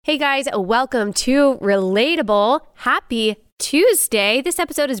Hey guys, welcome to Relatable. Happy Tuesday. This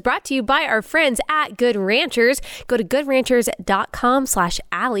episode is brought to you by our friends at Good Ranchers. Go to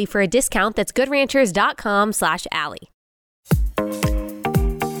goodranchers.com/Allie for a discount. That's goodranchers.com/Allie.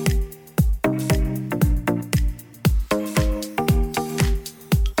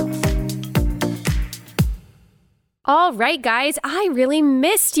 All right, guys, I really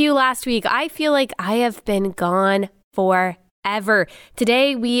missed you last week. I feel like I have been gone forever.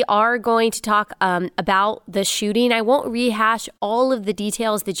 Today, we are going to talk about the shooting. I won't rehash all of the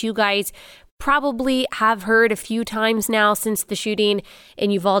details that you guys probably have heard a few times now since the shooting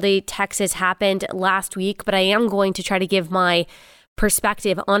in Uvalde, Texas happened last week, but I am going to try to give my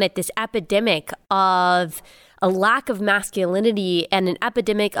perspective on it. This epidemic of a lack of masculinity and an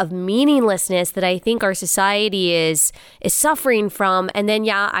epidemic of meaninglessness that I think our society is suffering from. And then,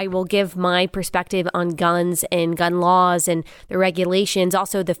 I will give my perspective on guns and gun laws and the regulations,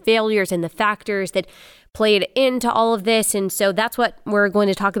 also the failures and the factors that played into all of this. And so that's what we're going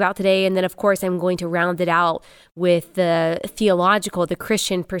to talk about today. And then, of course, I'm going to round it out with the theological, the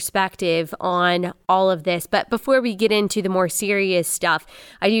Christian perspective on all of this. But before we get into the more serious stuff,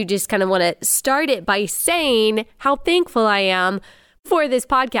 I do just kind of want to start it by saying how thankful I am for this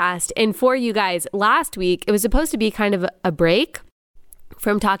podcast and for you guys. Last week, it was supposed to be kind of a break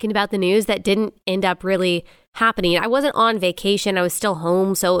from talking about the news that didn't end up really happening. I wasn't on vacation. I was still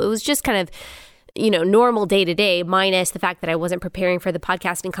home. So it was just kind of normal day to day, minus the fact that I wasn't preparing for the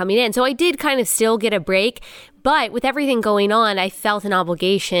podcast and coming in. So I did kind of still get a break. But with everything going on, I felt an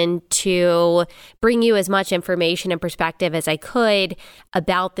obligation to bring you as much information and perspective as I could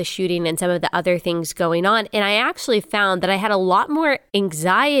about the shooting and some of the other things going on. And I actually found that I had a lot more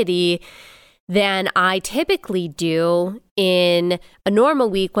anxiety than I typically do in a normal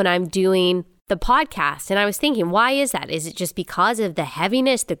week when I'm doing the podcast. And I was thinking, why is that? Is it just because of the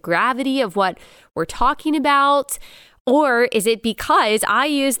heaviness, the gravity of what we're talking about? Or is it because I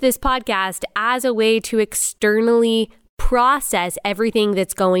use this podcast as a way to externally process everything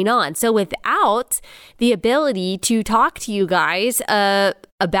that's going on? So without the ability to talk to you guys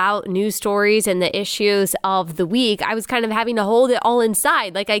about news stories and the issues of the week, I was kind of having to hold it all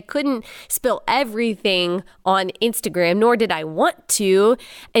inside. Like I couldn't spill everything on Instagram, nor did I want to.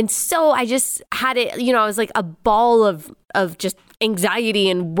 And so I just had it, I was like a ball of just anxiety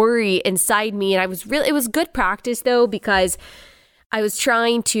and worry inside me. And it was good practice though, because I was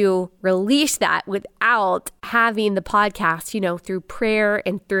trying to release that without having the podcast, through prayer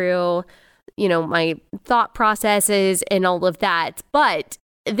and through, my thought processes and all of that. But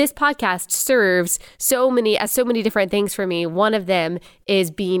this podcast serves so many different things for me. One of them is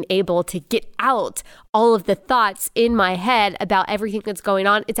being able to get out all of the thoughts in my head about everything that's going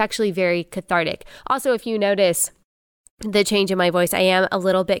on. It's actually very cathartic. Also, if you notice the change in my voice, I am a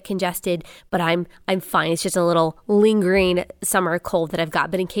little bit congested, but I'm fine. It's just a little lingering summer cold that I've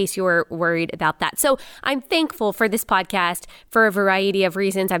got, but in case you were worried about that. So I'm thankful for this podcast for a variety of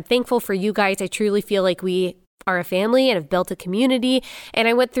reasons. I'm thankful for you guys. I truly feel like we are a family and have built a community. And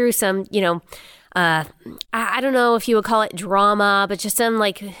I went through some, I don't know if you would call it drama, but just some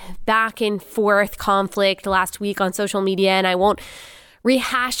like back and forth conflict last week on social media. And I won't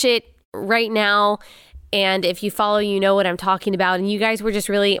rehash it right now. And if you follow, you know what I'm talking about. And you guys were just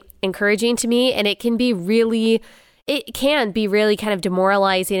really encouraging to me. And it can be really kind of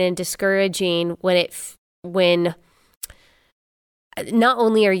demoralizing and discouraging when not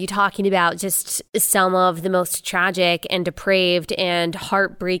only are you talking about just some of the most tragic and depraved and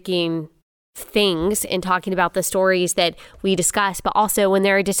heartbreaking things and talking about the stories that we discuss, but also when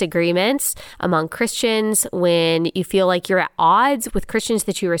there are disagreements among Christians, when you feel like you're at odds with Christians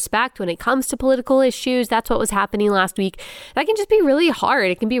that you respect when it comes to political issues. That's what was happening last week. That can just be really hard.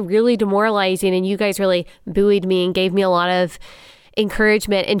 It can be really demoralizing. And you guys really buoyed me and gave me a lot of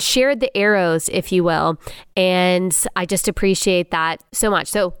encouragement and shared the arrows, if you will. And I just appreciate that so much.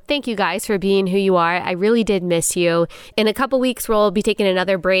 So thank you guys for being who you are. I really did miss you. In a couple weeks, we'll be taking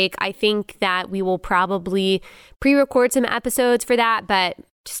another break. I think that we will probably pre-record some episodes for that, but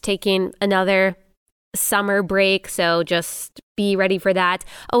just taking another summer break. So just be ready for that.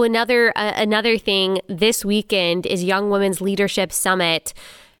 Oh, another thing this weekend is Young Women's Leadership Summit,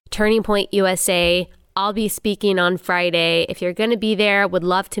 Turning Point USA. I'll be speaking on Friday. If you're going to be there, would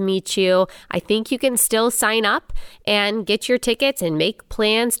love to meet you. I think you can still sign up and get your tickets and make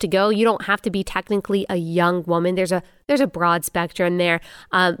plans to go. You don't have to be technically a young woman. There's there's a broad spectrum there.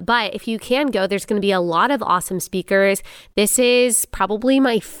 But if you can go, there's going to be a lot of awesome speakers. This is probably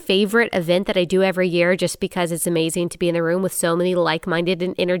my favorite event that I do every year just because it's amazing to be in the room with so many like-minded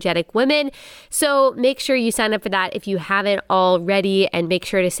and energetic women. So make sure you sign up for that if you haven't already, and make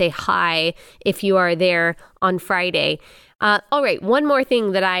sure to say hi if you are there on Friday. All right, one more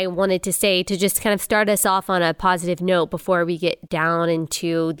thing that I wanted to say to just kind of start us off on a positive note before we get down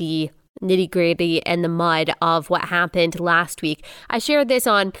into the nitty-gritty and the mud of what happened last week. I shared this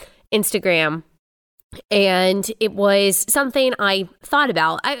on Instagram, and it was something I thought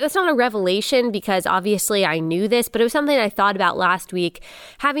about. It's not a revelation because obviously I knew this, but it was something I thought about last week,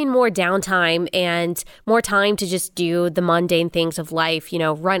 having more downtime and more time to just do the mundane things of life,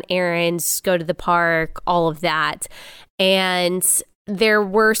 run errands, go to the park, all of that. And there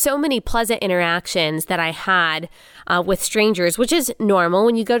were so many pleasant interactions that I had with strangers, which is normal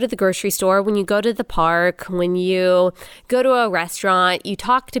when you go to the grocery store, when you go to the park, when you go to a restaurant, you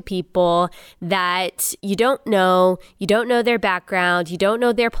talk to people that you don't know their background, you don't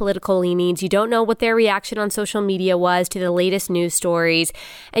know their political leanings, you don't know what their reaction on social media was to the latest news stories,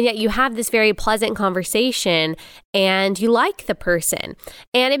 and yet you have this very pleasant conversation and you like the person.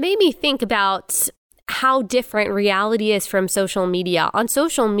 And it made me think about how different reality is from social media. On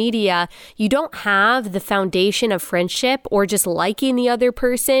social media, you don't have the foundation of friendship or just liking the other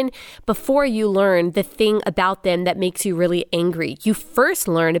person before you learn the thing about them that makes you really angry. You first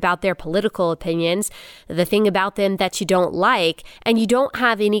learn about their political opinions, the thing about them that you don't like, and you don't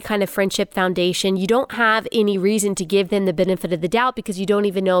have any kind of friendship foundation. You don't have any reason to give them the benefit of the doubt because you don't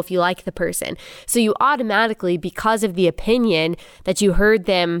even know if you like the person. So you automatically, because of the opinion that you heard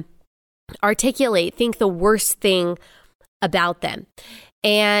them articulate, think the worst thing about them.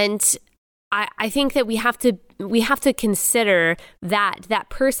 And I think that we have to consider that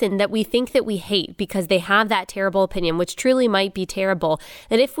person that we think that we hate because they have that terrible opinion, which truly might be terrible,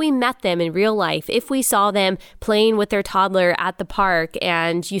 that if we met them in real life, if we saw them playing with their toddler at the park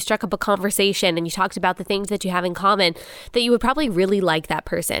and you struck up a conversation and you talked about the things that you have in common, that you would probably really like that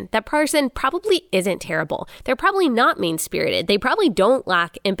person. That person probably isn't terrible. They're probably not mean-spirited. They probably don't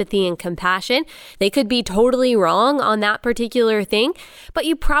lack empathy and compassion. They could be totally wrong on that particular thing, but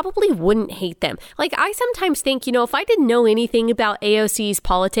you probably wouldn't hate them. Like, I sometimes think, if I didn't know anything about AOC's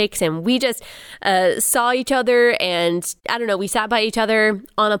politics and we just saw each other and, I don't know, we sat by each other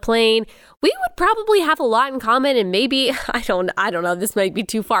on a plane, we would probably have a lot in common, and maybe, I don't know, this might be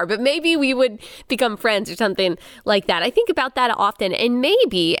too far, but maybe we would become friends or something like that. I think about that often, and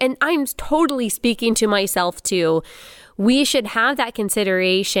maybe, and I'm totally speaking to myself too, we should have that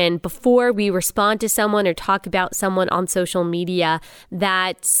consideration before we respond to someone or talk about someone on social media,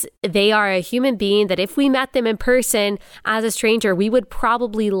 that they are a human being, that if we met them in person as a stranger, we would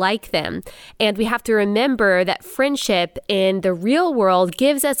probably like them. And we have to remember that friendship in the real world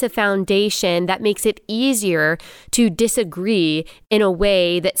gives us a foundation that makes it easier to disagree in a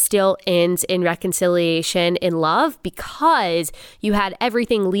way that still ends in reconciliation in love, because you had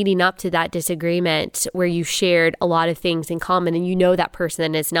everything leading up to that disagreement where you shared a lot of things in common and that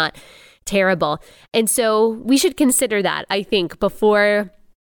person is not terrible. And so we should consider that, I think, before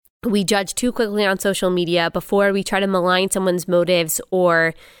we judge too quickly on social media, before we try to malign someone's motives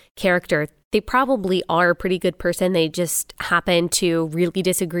or character. They probably are a pretty good person. They just happen to really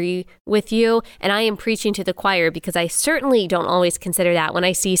disagree with you. And I am preaching to the choir because I certainly don't always consider that when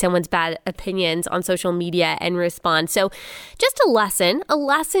I see someone's bad opinions on social media and respond. So just a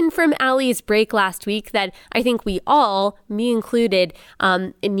lesson from Allie's break last week that I think we all, me included,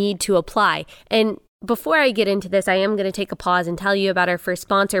 need to apply. And before I get into this, I am going to take a pause and tell you about our first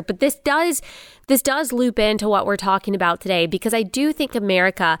sponsor, but this does loop into what we're talking about today, because I do think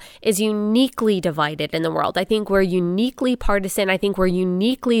America is uniquely divided in the world. I think we're uniquely partisan. I think we're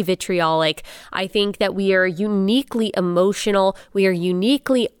uniquely vitriolic. I think that we are uniquely emotional. We are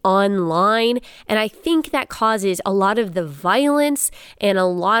uniquely online. And I think that causes a lot of the violence and a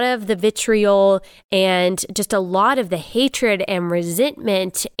lot of the vitriol and just a lot of the hatred and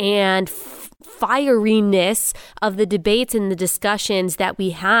resentment and fieriness of the debates and the discussions that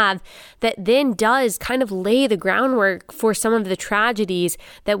we have, that then does kind of lay the groundwork for some of the tragedies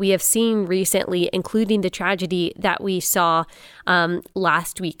that we have seen recently, including the tragedy that we saw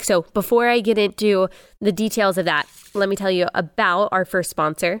last week. So before I get into the details of that, let me tell you about our first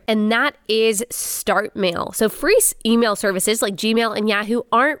sponsor, and that is StartMail. So free email services like Gmail and Yahoo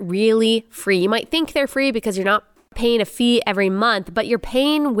aren't really free. You might think they're free because you're not paying a fee every month, but you're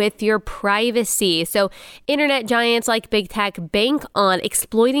paying with your privacy. So internet giants like big tech bank on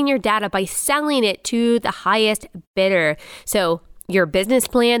exploiting your data by selling it to the highest bidder. So your business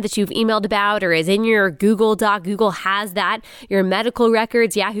plan that you've emailed about or is in your Google Doc. Google has that. Your medical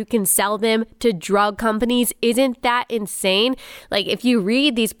records, Yahoo can sell them to drug companies. Isn't that insane? Like, if you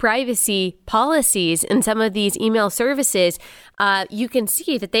read these privacy policies in some of these email services, you can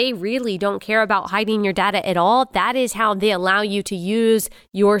see that they really don't care about hiding your data at all. That is how they allow you to use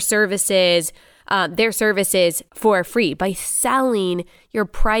your services, their services for free, by selling your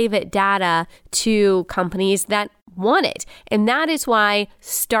private data to companies that want it. And that is why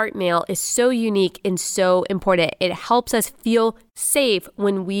StartMail is so unique and so important. It helps us feel safe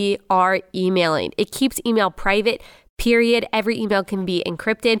when we are emailing. It keeps email private. Period. Every email can be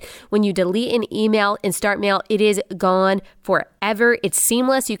encrypted. When you delete an email in StartMail, it is gone forever. It's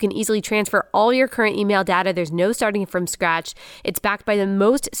seamless. You can easily transfer all your current email data. There's no starting from scratch. It's backed by the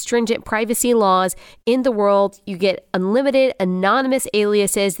most stringent privacy laws in the world. You get unlimited anonymous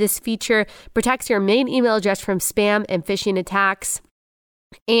aliases. This feature protects your main email address from spam and phishing attacks.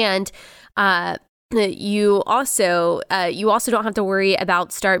 And you also don't have to worry about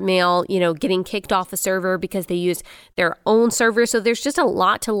StartMail, getting kicked off a server because they use their own server. So there's just a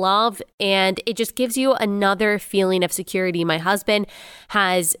lot to love, and it just gives you another feeling of security. My husband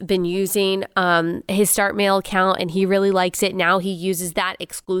has been using his StartMail account, and he really likes it. Now he uses that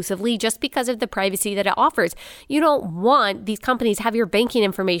exclusively just because of the privacy that it offers. You don't want these companies to have your banking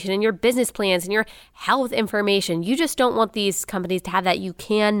information and your business plans and your health information. You just don't want these companies to have that. You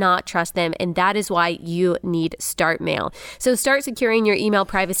cannot trust them, and that is why you need StartMail. So start securing your email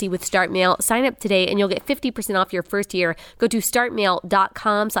privacy with StartMail. Sign up today and you'll get 50% off your first year. Go to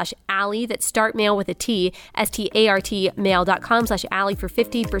startmail.com/Allie. That's StartMail with a T, START mail.com/Allie for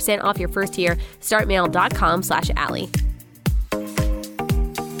 50% off your first year. Startmail.com/Allie.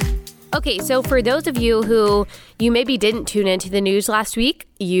 Okay, so for those of you who you maybe didn't tune into the news last week,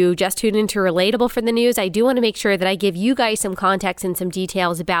 you just tuned into Relatable for the news, I do want to make sure that I give you guys some context and some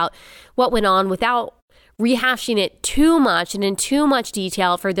details about what went on without rehashing it too much and in too much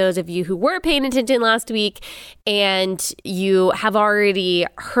detail for those of you who were paying attention last week and you have already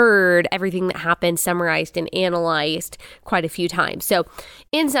heard everything that happened summarized and analyzed quite a few times. So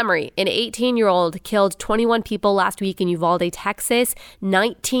in summary, an 18-year-old killed 21 people last week in Uvalde, Texas,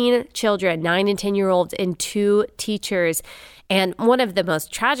 19 children, 9 and 10-year-olds, and 2 teachers. And one of the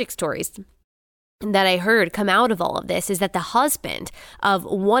most tragic stories that I heard come out of all of this is that the husband of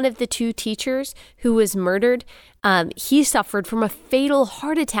one of the 2 teachers who was murdered, he suffered from a fatal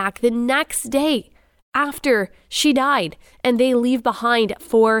heart attack the next day after she died, and they leave behind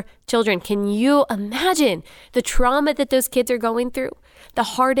 4 children. Can you imagine the trauma that those kids are going through? The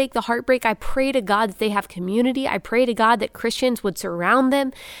heartache, the heartbreak. I pray to God that they have community. I pray to God that Christians would surround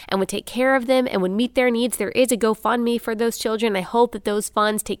them and would take care of them and would meet their needs. There is a GoFundMe for those children. I hope that those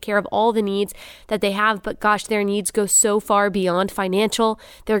funds take care of all the needs that they have. But gosh, their needs go so far beyond financial.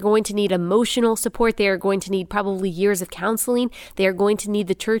 They're going to need emotional support. They are going to need probably years of counseling. They are going to need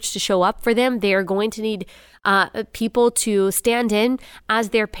the church to show up for them. They are going to need people to stand in as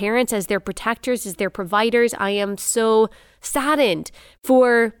their parents, as their protectors, as their providers. I am so saddened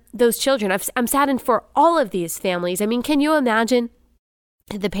for those children. I'm saddened for all of these families. I mean, can you imagine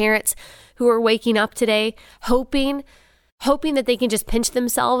the parents who are waking up today hoping that they can just pinch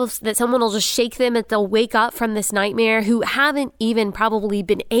themselves, that someone will just shake them and they'll wake up from this nightmare, who haven't even probably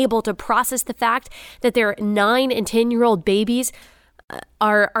been able to process the fact that their 9 and 10-year-old babies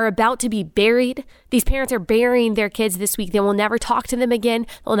are about to be buried. These parents are burying their kids this week. They will never talk to them again.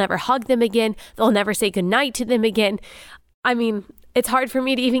 They'll never hug them again. They'll never say goodnight to them again. I mean, it's hard for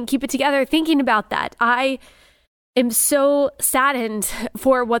me to even keep it together thinking about that. I am so saddened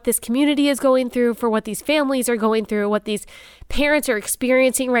for what this community is going through, for what these families are going through, what these parents are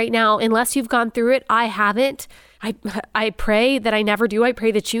experiencing right now. Unless you've gone through it, I haven't. I pray that I never do. I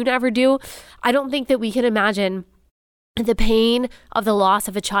pray that you never do. I don't think that we can imagine the pain of the loss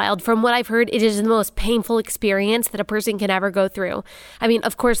of a child. From what I've heard, it is the most painful experience that a person can ever go through. I mean,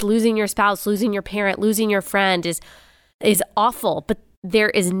 of course, losing your spouse, losing your parent, losing your friend is awful, but there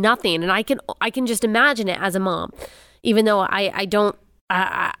is nothing, and I can just imagine it as a mom, even though I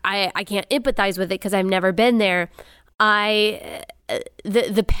can't empathize with it because I've never been there.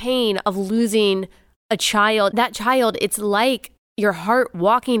 The pain of losing a child, that child, it's like your heart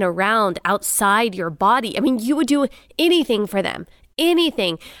walking around outside your body. I mean, you would do anything for them,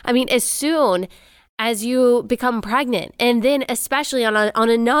 anything. I mean, as soon as you become pregnant, and then especially on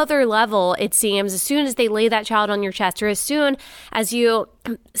another level, it seems, as soon as they lay that child on your chest, or as soon as you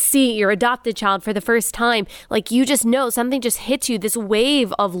see your adopted child for the first time, like, you just know something just hits you, this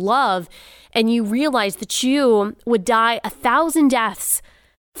wave of love, and you realize that you would die 1,000 deaths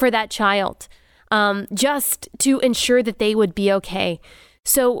for that child. just to ensure that they would be okay.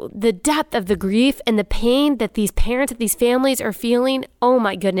 So the depth of the grief and the pain that these parents, that these families are feeling, oh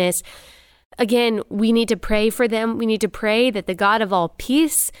my goodness. Again, we need to pray for them. We need to pray that the God of all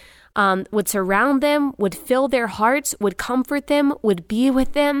peace would surround them, would fill their hearts, would comfort them, would be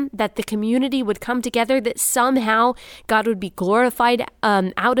with them, that the community would come together, that somehow God would be glorified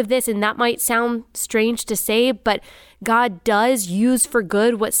out of this. And that might sound strange to say, but God does use for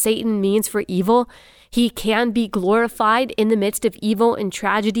good what Satan means for evil. He can be glorified in the midst of evil and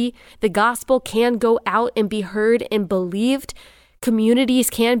tragedy. The gospel can go out and be heard and believed. Communities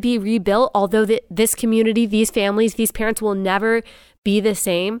can be rebuilt, although this community, these families, these parents will never be the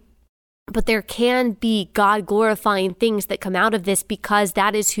same. But there can be God-glorifying things that come out of this because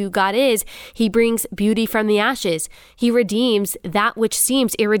that is who God is. He brings beauty from the ashes. He redeems that which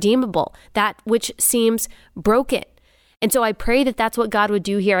seems irredeemable, that which seems broken. And so I pray that that's what God would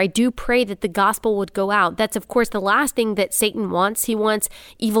do here. I do pray that the gospel would go out. That's, of course, the last thing that Satan wants. He wants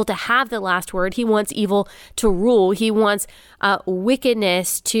evil to have the last word. He wants evil to rule. He wants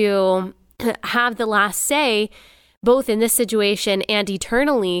wickedness to have the last say, both in this situation and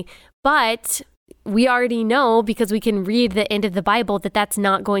eternally. But we already know, because we can read the end of the Bible, that that's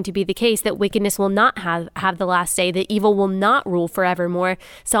not going to be the case, that wickedness will not have the last say, that evil will not rule forevermore.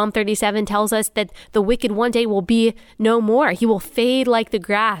 Psalm 37 tells us that the wicked one day will be no more. He will fade like the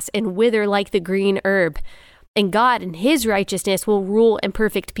grass and wither like the green herb. And God in his righteousness will rule in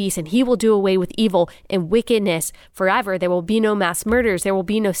perfect peace, and he will do away with evil and wickedness forever. There will be no mass murders. There will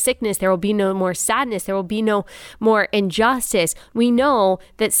be no sickness. There will be no more sadness. There will be no more injustice. We know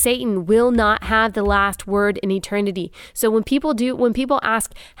that Satan will not have the last word in eternity. So when people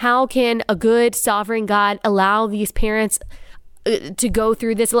ask, how can a good sovereign God allow these parents to go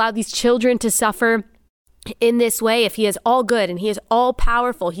through this, allow these children to suffer in this way, if he is all good and he is all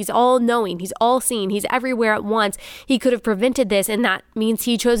powerful, he's all knowing, he's all seeing, he's everywhere at once, he could have prevented this, and that means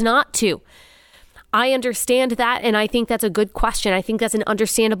he chose not to. I understand that, and I think that's a good question. I think that's an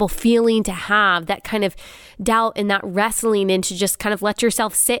understandable feeling to have, that kind of doubt and that wrestling, and to just kind of let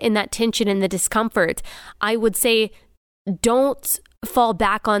yourself sit in that tension and the discomfort. I would say, don't fall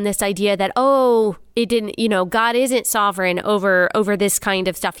back on this idea that, God isn't sovereign over this kind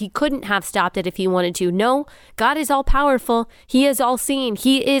of stuff. He couldn't have stopped it if he wanted to. No, God is all powerful. He is all seeing.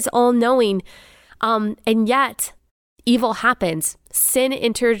 He is all knowing. And yet evil happens. Sin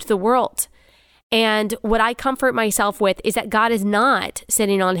entered the world. And what I comfort myself with is that God is not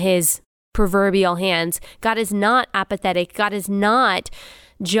sitting on his proverbial hands. God is not apathetic. God is not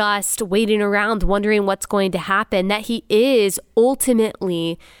just waiting around wondering what's going to happen, that he is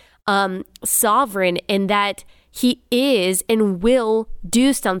ultimately sovereign, and that he is and will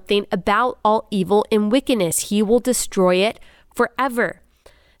do something about all evil and wickedness. He will destroy it forever.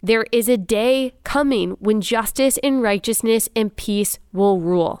 There is a day coming when justice and righteousness and peace will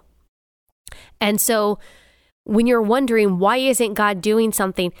rule. And so when you're wondering, why isn't God doing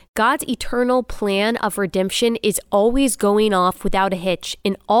something? God's eternal plan of redemption is always going off without a hitch,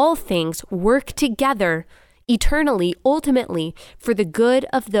 and all things work together eternally, ultimately, for the good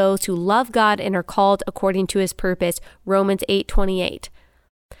of those who love God and are called according to his purpose. Romans 8:28.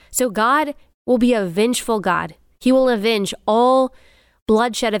 So God will be a vengeful God. He will avenge all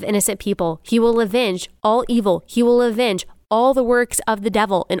bloodshed of innocent people. He will avenge all evil. He will avenge all the works of the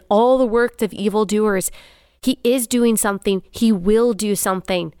devil and all the works of evildoers. He is doing something. He will do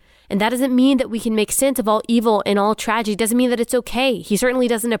something. And that doesn't mean that we can make sense of all evil and all tragedy. It doesn't mean that it's okay. He certainly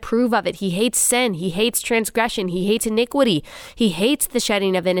doesn't approve of it. He hates sin. He hates transgression. He hates iniquity. He hates the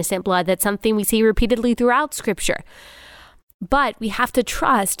shedding of innocent blood. That's something we see repeatedly throughout Scripture. But we have to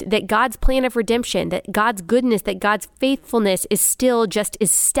trust that God's plan of redemption, that God's goodness, that God's faithfulness is still just as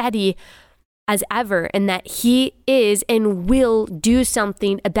steady as ever, and that he is and will do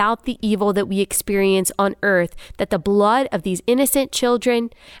something about the evil that we experience on earth, that the blood of these innocent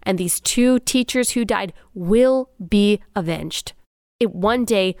children and these two teachers who died will be avenged. It one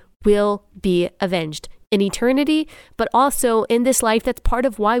day will be avenged in eternity, but also in this life. That's part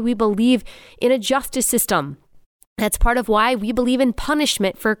of why we believe in a justice system. That's part of why we believe in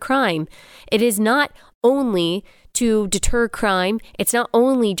punishment for crime. It is not only to deter crime. It's not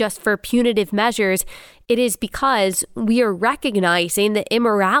only just for punitive measures. It is because we are recognizing the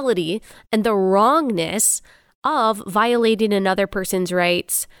immorality and the wrongness of violating another person's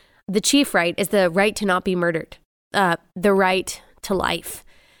rights. The chief right is the right to not be murdered, the right to life.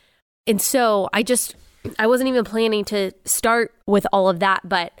 And so I wasn't even planning to start with all of that,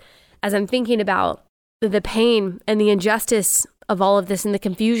 but as I'm thinking about the pain and the injustice of all of this and the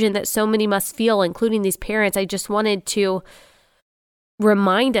confusion that so many must feel, including these parents, I just wanted to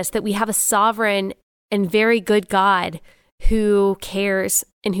remind us that we have a sovereign and very good God who cares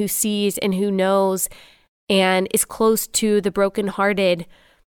and who sees and who knows and is close to the brokenhearted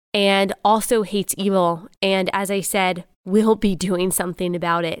and also hates evil. And as I said, will be doing something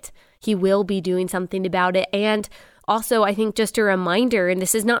about it. He will be doing something about it. And also, I think just a reminder, and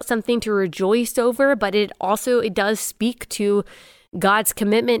this is not something to rejoice over, but it does speak to God's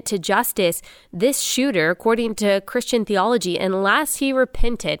commitment to justice. This shooter, according to Christian theology, unless he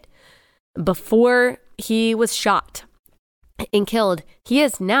repented before he was shot and killed, he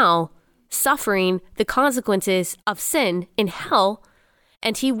is now suffering the consequences of sin in hell,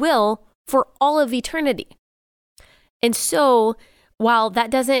 and he will for all of eternity. And so, while that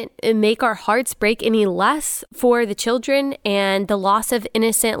doesn't make our hearts break any less for the children and the loss of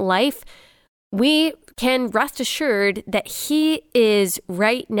innocent life, we can rest assured that he is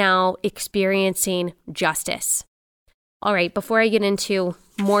right now experiencing justice. All right, before I get into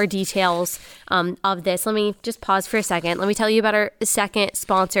more details of this, let me just pause for a second. Let me tell you about our second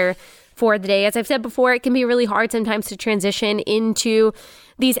sponsor for the day. As I've said before, it can be really hard sometimes to transition into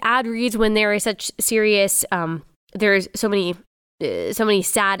these ad reads when there is such serious, there's so many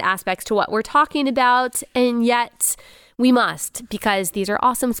sad aspects to what we're talking about, and yet we must, because these are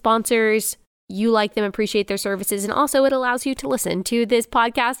awesome sponsors. You like them, appreciate their services, and also it allows you to listen to this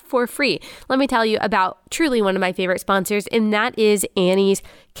podcast for free. Let me tell you about truly one of my favorite sponsors, and that is Annie's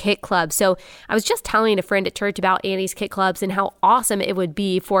Kit Club. So I was just telling a friend at church about Annie's Kit Clubs and how awesome it would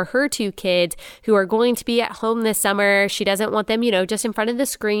be for her two kids who are going to be at home this summer. She doesn't want them, just in front of the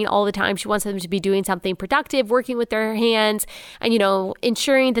screen all the time. She wants them to be doing something productive, working with their hands, and,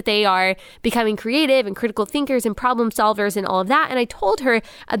 ensuring that they are becoming creative and critical thinkers and problem solvers and all of that. And I told her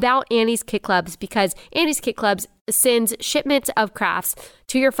about Annie's Kit Clubs because Annie's Kit Clubs sends shipments of crafts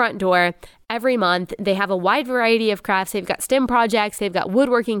to your front door every month. They have a wide variety of crafts. They've got STEM projects, they've got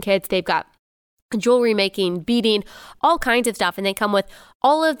woodworking kits, they've got jewelry making, beading, all kinds of stuff. And they come with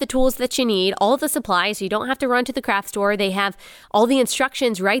all of the tools that you need, all of the supplies. So you don't have to run to the craft store. They have all the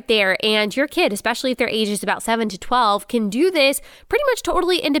instructions right there. And your kid, especially if their age is about 7 to 12, can do this pretty much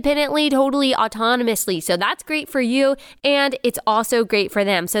totally independently, totally autonomously. So that's great for you. And it's also great for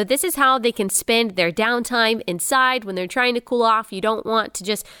them. So this is how they can spend their downtime inside when they're trying to cool off. You don't want to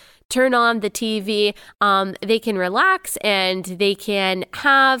just turn on the TV. They can relax and they can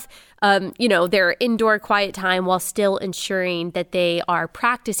have their indoor quiet time while still ensuring that they are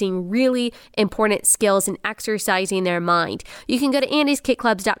practicing really important skills and exercising their mind. You can go to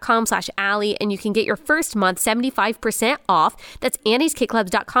annieskitclubs.com/Allie and you can get your first month 75% off. That's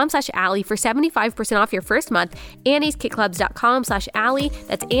annieskitclubs.com/Allie for 75% off your first month. annieskitclubs.com/Allie.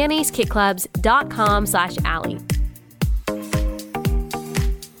 That's annieskitclubs.com/Allie.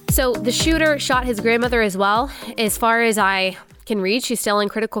 So the shooter shot his grandmother as well. As far as I can read, she's still in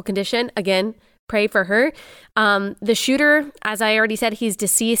critical condition. Again, pray for her. The shooter, as I already said, he's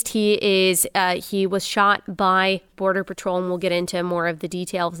deceased. He was shot by Border Patrol, and we'll get into more of the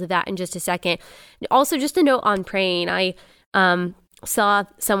details of that in just a second. Also, just a note on praying. I saw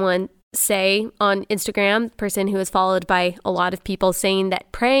someone say on Instagram, person who is followed by a lot of people, saying that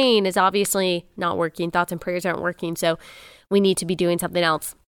praying is obviously not working. Thoughts and prayers aren't working, so we need to be doing something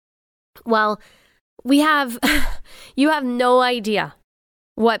else. Well, you have no idea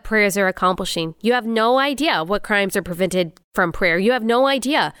what prayers are accomplishing. You have no idea what crimes are prevented from prayer. You have no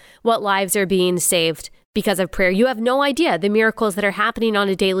idea what lives are being saved because of prayer. You have no idea the miracles that are happening on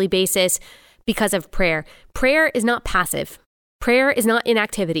a daily basis because of prayer. Prayer is not passive. Prayer is not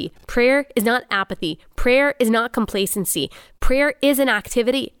inactivity. Prayer is not apathy. Prayer is not complacency. Prayer is an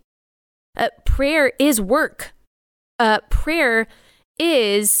activity. Prayer is work. Prayer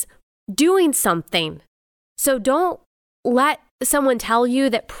is doing something. So don't let someone tell you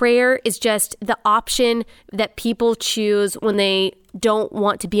that prayer is just the option that people choose when they don't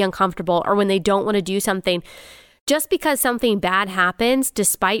want to be uncomfortable or when they don't want to do something. Just because something bad happens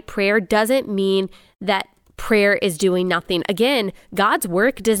despite prayer doesn't mean that prayer is doing nothing. Again, God's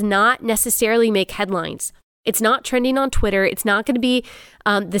work does not necessarily make headlines. It's not trending on Twitter. It's not going to be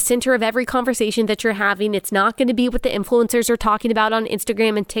the center of every conversation that you're having. It's not going to be what the influencers are talking about on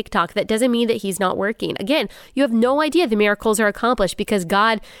Instagram and TikTok. That doesn't mean that he's not working. Again, you have no idea the miracles are accomplished because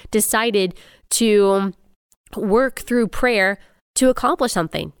God decided to work through prayer to accomplish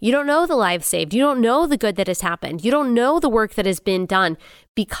something. You don't know the lives saved. You don't know the good that has happened. You don't know the work that has been done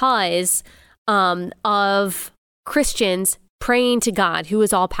because of Christians praying to God, who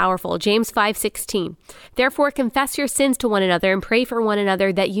is all powerful. James 5:16. Therefore, confess your sins to one another and pray for one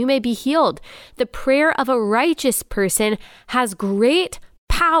another that you may be healed. The prayer of a righteous person has great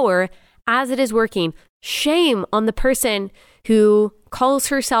power as it is working. Shame on the person who calls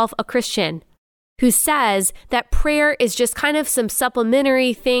herself a Christian, who says that prayer is just kind of some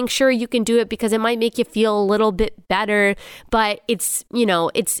supplementary thing. Sure, you can do it because it might make you feel a little bit better, but it's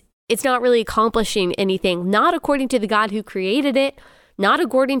not really accomplishing anything, not according to the God who created it, not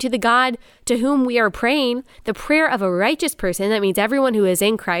according to the God to whom we are praying. The prayer of a righteous person, that means everyone who is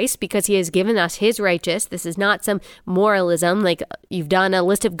in Christ, because he has given us his righteous. This is not some moralism, like you've done a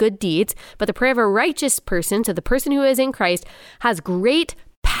list of good deeds, but the prayer of a righteous person, so the person who is in Christ, has great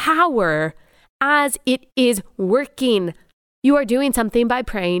power as it is working. You are doing something by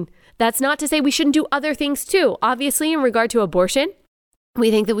praying. That's not to say we shouldn't do other things too. Obviously, in regard to abortion, we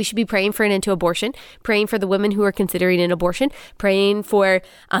think that we should be praying for an end to abortion, praying for the women who are considering an abortion, praying for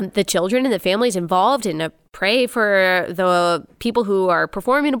the children and the families involved, and pray for the people who are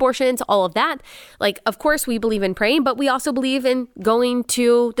performing abortions, all of that. Like, of course, we believe in praying, but we also believe in going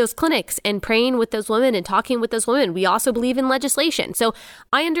to those clinics and praying with those women and talking with those women. We also believe in legislation. So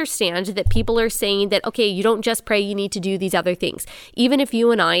I understand that people are saying that, okay, you don't just pray, you need to do these other things. Even if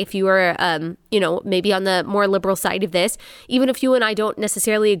you and I, if you are, maybe on the more liberal side of this, even if you and I don't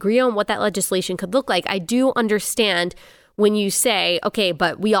necessarily agree on what that legislation could look like, I do understand when you say, okay,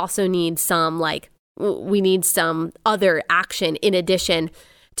 but we also need some other action in addition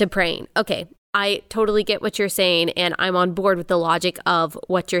to praying. Okay, I totally get what you're saying, and I'm on board with the logic of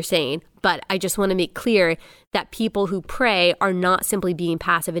what you're saying. But I just want to make clear that people who pray are not simply being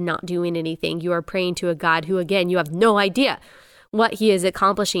passive and not doing anything. You are praying to a God who, again, you have no idea what he is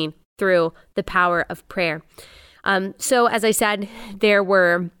accomplishing through the power of prayer. So as I said, there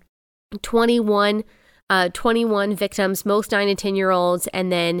were 21 victims, most 9 and 10-year-olds,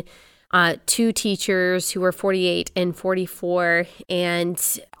 and then 2 teachers who were 48 and 44.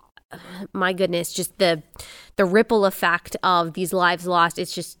 And my goodness, just the ripple effect of these lives lost,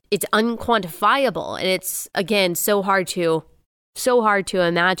 it's unquantifiable. And it's, again, so hard to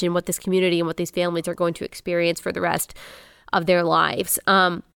imagine what this community and what these families are going to experience for the rest of their lives.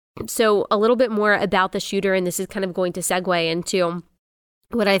 So a little bit more about the shooter, and this is kind of going to segue into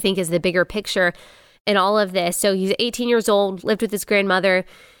what I think is the bigger picture in all of this. So he's 18 years old, lived with his grandmother.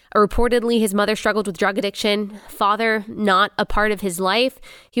 Reportedly, his mother struggled with drug addiction, father not a part of his life.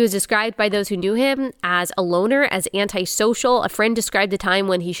 He was described by those who knew him as a loner, as antisocial. A friend described the time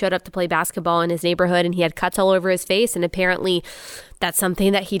when he showed up to play basketball in his neighborhood and he had cuts all over his face, and apparently that's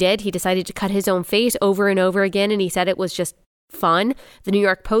something that he did. He decided to cut his own face over and over again, and he said it was just fun. The New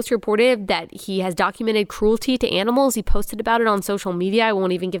York Post reported that he has documented cruelty to animals. He posted about it on social media. I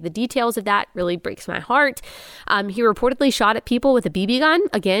won't even give the details of that. It really breaks my heart. He reportedly shot at people with a BB gun,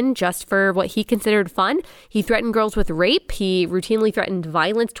 again, just for what he considered fun. He threatened girls with rape. He routinely threatened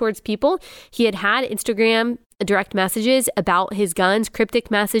violence towards people. He had Instagram direct messages about his guns, cryptic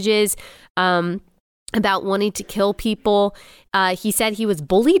messages, about wanting to kill people. He said he was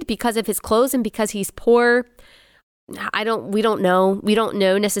bullied because of his clothes and because he's poor. We don't know. We don't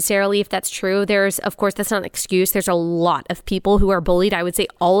know necessarily if that's true. Of course, that's not an excuse. There's a lot of people who are bullied. I would say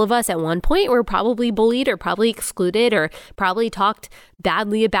all of us at one point were probably bullied or probably excluded or probably talked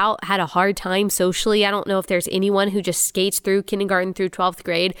badly about, had a hard time socially. I don't know if there's anyone who just skates through kindergarten through 12th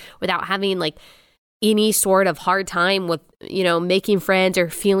grade without having any sort of hard time with, making friends or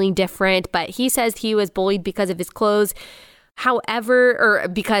feeling different. But he says he was bullied because of his clothes. However, or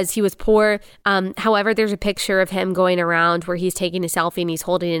because he was poor. However, there's a picture of him going around where he's taking a selfie and he's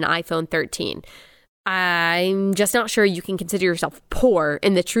holding an iPhone 13. I'm just not sure you can consider yourself poor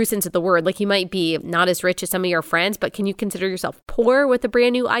in the true sense of the word. Like, you might be not as rich as some of your friends, but can you consider yourself poor with a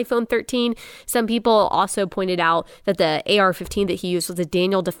brand new iPhone 13? Some people also pointed out that the AR-15 that he used was a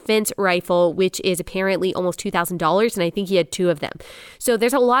Daniel Defense rifle, which is apparently almost $2,000, and I think he had 2 of them. So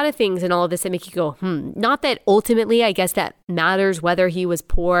there's a lot of things in all of this that make you go, Not that ultimately, I guess that matters whether he was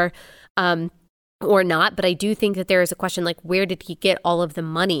poor or not, but I do think that there is a question like, where did he get all of the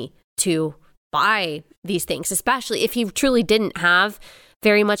money to buy these things, especially if he truly didn't have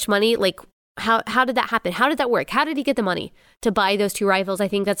very much money? Like, how did that happen? How did that work? How did he get the money to buy those 2 rifles? I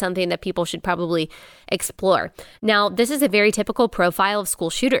think that's something that people should probably explore. Now, this is a very typical profile of school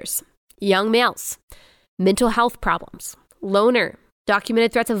shooters. Young males, mental health problems, loner,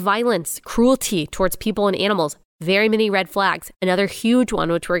 documented threats of violence, cruelty towards people and animals, very many red flags. Another huge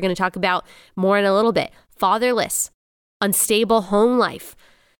one, which we're going to talk about more in a little bit, fatherless, unstable home life,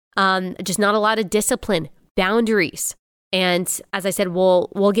 just not a lot of discipline, boundaries. And as I said,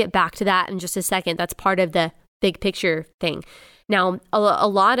 we'll get back to that in just a second. That's part of the big picture thing. Now, a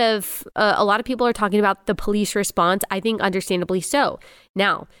lot of people are talking about the police response. I think understandably so.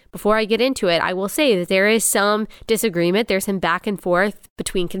 Now, before I get into it, I will say that there is some disagreement. There's some back and forth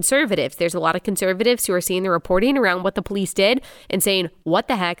between conservatives. There's a lot of conservatives who are seeing the reporting around what the police did and saying, what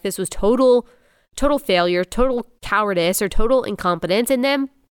the heck, this was total failure, total cowardice, or total incompetence. And then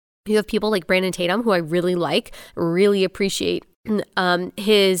you have people like Brandon Tatum, who I really like, really appreciate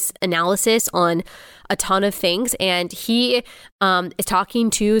his analysis on a ton of things. And he is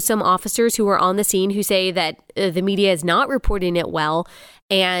talking to some officers who were on the scene who say that the media is not reporting it well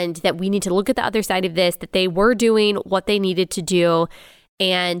and that we need to look at the other side of this, that they were doing what they needed to do.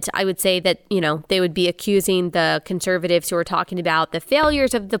 And I would say that, they would be accusing the conservatives who are talking about the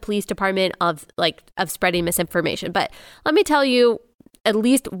failures of the police department of spreading misinformation. But let me tell you at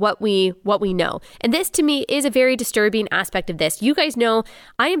least what we know. And this to me is a very disturbing aspect of this. You guys know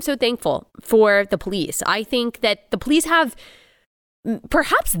I am so thankful for the police. I think that the police have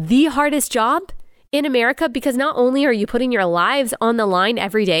perhaps the hardest job in America, because not only are you putting your lives on the line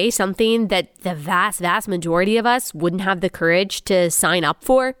every day, something that the vast majority of us wouldn't have the courage to sign up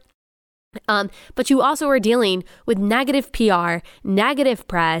for, but you also are dealing with negative PR, negative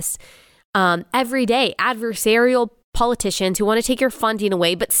press, every day, adversarial politicians who want to take your funding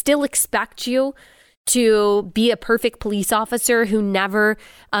away, but still expect you to be a perfect police officer who never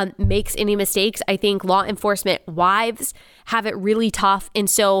makes any mistakes. I think law enforcement wives have it really tough. And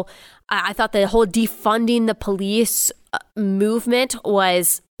so I thought the whole defunding the police movement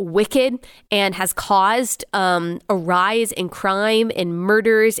was wicked and has caused a rise in crime and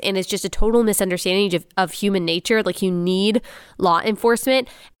murders, and it's just a total misunderstanding of human nature. Like, you need law enforcement,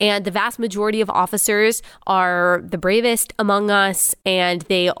 and the vast majority of officers are the bravest among us, and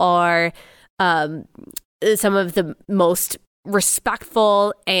they are some of the most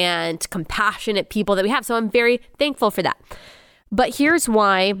respectful and compassionate people that we have. So I'm very thankful for that. But here's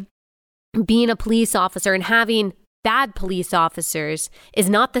why being a police officer and having bad police officers is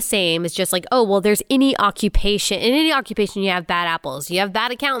not the same as just like, oh, well, there's any occupation. In any occupation, you have bad apples. You have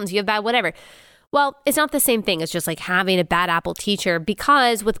bad accountants. You have bad whatever. Well, it's not the same thing as just like having a bad apple teacher,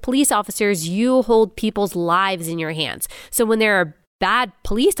 because with police officers, you hold people's lives in your hands. So when there are bad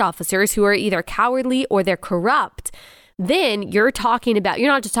police officers who are either cowardly or they're corrupt, then you're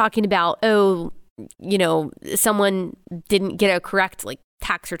not just talking about, oh, someone didn't get a correct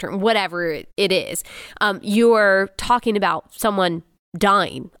tax return, whatever it is. You're talking about someone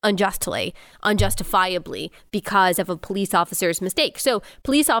dying unjustifiably because of a police officer's mistake. So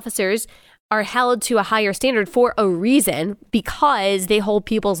police officers are held to a higher standard for a reason, because they hold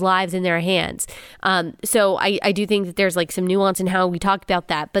people's lives in their hands. So I do think that there's some nuance in how we talk about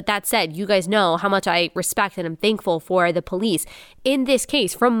that. But that said, you guys know how much I respect and I'm thankful for the police. In this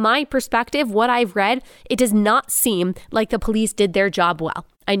case, from my perspective, what I've read, it does not seem like the police did their job well.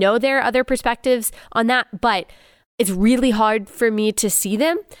 I know there are other perspectives on that, but it's really hard for me to see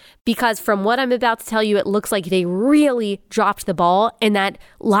them, because from what I'm about to tell you, it looks like they really dropped the ball and that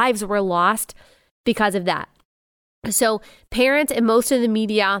lives were lost because of that. So parents and most of the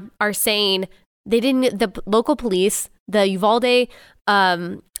media are saying the local police, the Uvalde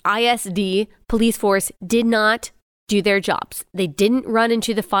ISD police force did not do their jobs. They didn't run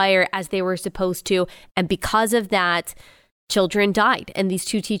into the fire as they were supposed to. And because of that, children died and these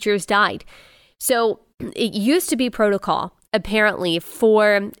two teachers died. So it used to be protocol, apparently,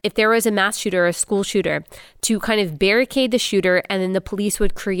 for if there was a mass shooter or a school shooter, to kind of barricade the shooter, and then the police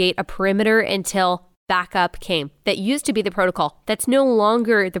would create a perimeter until backup came. That used to be the protocol. That's no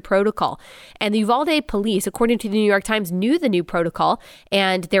longer the protocol. And the Uvalde police, according to the New York Times, knew the new protocol.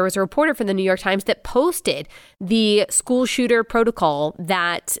 And there was a reporter from the New York Times that posted the school shooter protocol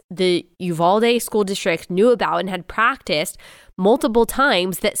that the Uvalde school district knew about and had practiced multiple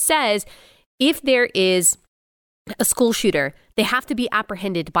times, that says if there is a school shooter, they have to be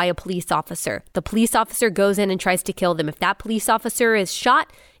apprehended by a police officer. The police officer goes in and tries to kill them. If that police officer is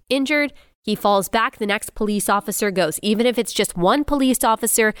shot, injured, he falls back, the next police officer goes. Even if it's just one police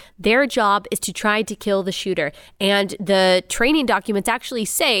officer, their job is to try to kill the shooter. And the training documents actually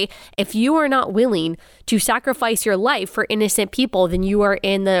say, if you are not willing to sacrifice your life for innocent people, then you are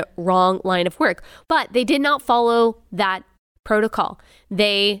in the wrong line of work. But they did not follow that protocol.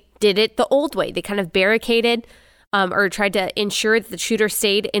 They did it the old way. They kind of barricaded or tried to ensure that the shooter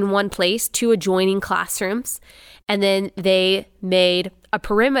stayed in one place, 2 adjoining classrooms. And then they made a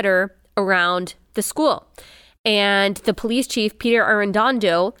perimeter around the school. And the police chief, Peter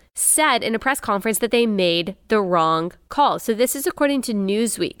Arredondo, said in a press conference that they made the wrong call. So this is according to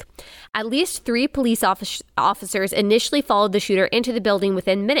Newsweek. At least 3 police officers initially followed the shooter into the building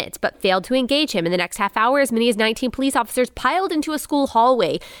within minutes, but failed to engage him. In the next half hour, as many as 19 police officers piled into a school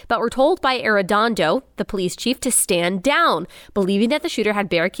hallway, but were told by Arredondo, the police chief, to stand down, believing that the shooter had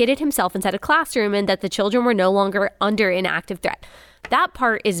barricaded himself inside a classroom and that the children were no longer under an active threat. That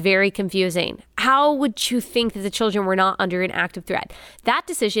part is very confusing. How would you think that the children were not under an active threat? That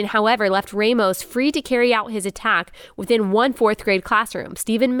decision, however, left Ramos free to carry out his attack within one 4th grade classroom.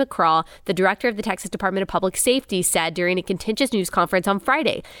 Stephen McCraw, the director of the Texas Department of Public Safety, said during a contentious news conference on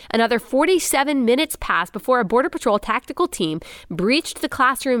Friday. Another 47 minutes passed before a Border Patrol tactical team breached the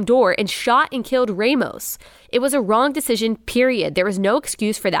classroom door and shot and killed Ramos. It was a wrong decision, period. There was no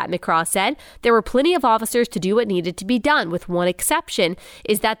excuse for that, McCraw said. There were plenty of officers to do what needed to be done, with one exception,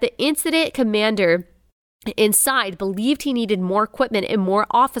 is that the incident commander inside believed he needed more equipment and more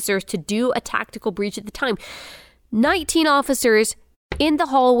officers to do a tactical breach at the time. 19 officers in the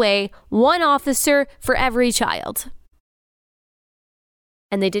hallway, 1 officer for every child.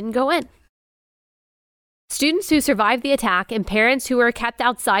 And they didn't go in. Students who survived the attack and parents who were kept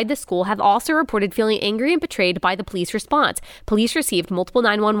outside the school have also reported feeling angry and betrayed by the police response. Police received multiple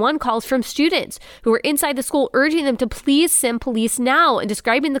 911 calls from students who were inside the school urging them to please send police now and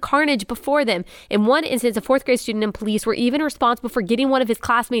describing the carnage before them. In one instance, a 4th grade student and police were even responsible for getting one of his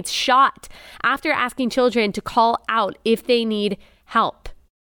classmates shot after asking children to call out if they need help.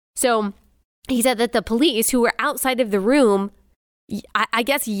 So he said that the police who were outside of the room, I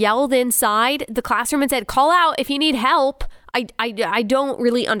guess, yelled inside the classroom and said, call out if you need help. I don't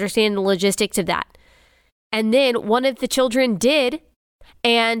really understand the logistics of that. And then one of the children did,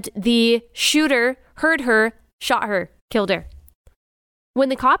 and the shooter heard her, shot her, killed her. When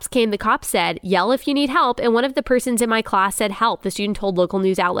the cops came, the cops said, yell if you need help. And one of the persons in my class said help, the student told local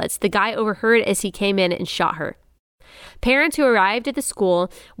news outlets. The guy overheard as he came in and shot her. Parents who arrived at the school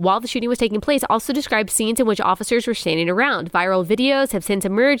while the shooting was taking place also described scenes in which officers were standing around. Viral videos have since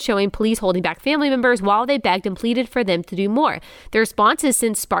emerged showing police holding back family members while they begged and pleaded for them to do more. The response has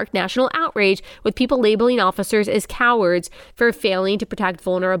since sparked national outrage, with people labeling officers as cowards for failing to protect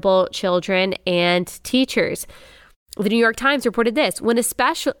vulnerable children and teachers. The New York Times reported this: when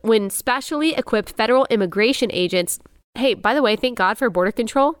specially equipped federal immigration agents, hey, by the way, thank God for Border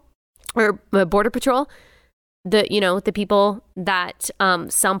Patrol, the people that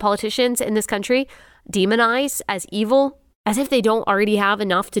some politicians in this country demonize as evil, as if they don't already have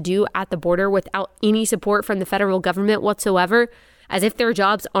enough to do at the border without any support from the federal government whatsoever, as if their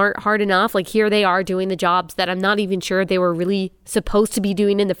jobs aren't hard enough. Like, here they are doing the jobs that I'm not even sure they were really supposed to be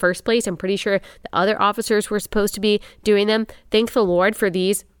doing in the first place. I'm pretty sure the other officers were supposed to be doing them. Thank the Lord for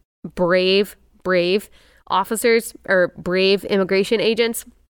these brave officers, or brave immigration agents.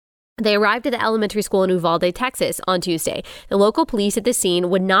 They arrived at the elementary school in Uvalde, Texas on Tuesday. The local police at the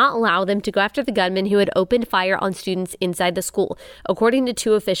scene would not allow them to go after the gunman who had opened fire on students inside the school, according to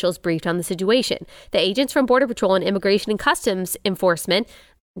 2 officials briefed on the situation. The agents from Border Patrol and Immigration and Customs Enforcement,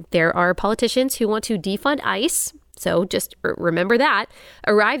 there are politicians who want to defund ICE, so just remember that,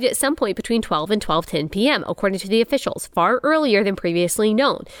 arrived at some point between 12 and 12:10 p.m., according to the officials, far earlier than previously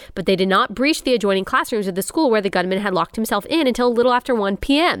known. But they did not breach the adjoining classrooms of the school where the gunman had locked himself in until a little after 1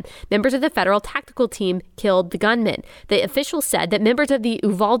 p.m. Members of the federal tactical team killed the gunman. The officials said that members of the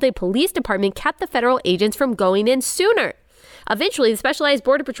Uvalde Police Department kept the federal agents from going in sooner. Eventually, the specialized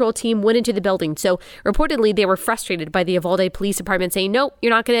Border Patrol team went into the building. So reportedly, they were frustrated by the Uvalde Police Department saying, "No, you're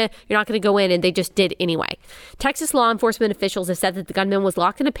not gonna go in," and they just did anyway. Texas law enforcement officials have said that the gunman was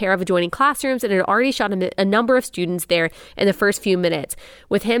locked in a pair of adjoining classrooms and had already shot a number of students there in the first few minutes.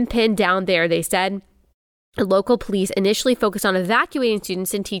 With him pinned down there, they said, local police initially focused on evacuating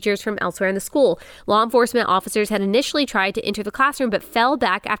students and teachers from elsewhere in the school. Law enforcement officers had initially tried to enter the classroom but fell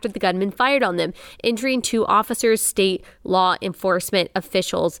back after the gunman fired on them, injuring 2 officers, state law enforcement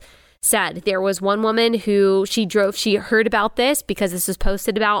officials said. There was one woman who she heard about this because this was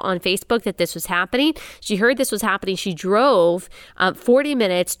posted about on Facebook that this was happening. She heard this was happening. She drove 40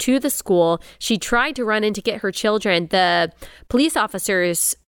 minutes to the school. She tried to run in to get her children. The police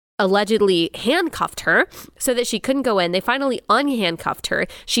officers allegedly handcuffed her so that she couldn't go in. They finally unhandcuffed her.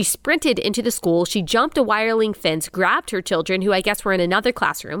 She sprinted into the school. She jumped a wire link fence, grabbed her children, who I guess were in another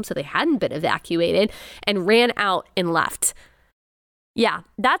classroom, so they hadn't been evacuated, and ran out and left. Yeah,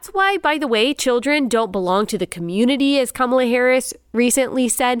 that's why, by the way, children don't belong to the community, as Kamala Harris recently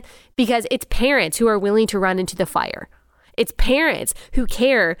said, because it's parents who are willing to run into the fire. It's parents who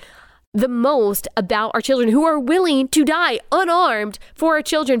care the most about our children, who are willing to die unarmed for our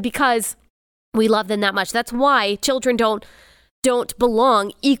children because we love them that much. That's why children don't don't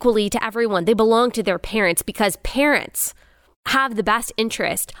belong equally to everyone. They belong to their parents because parents have the best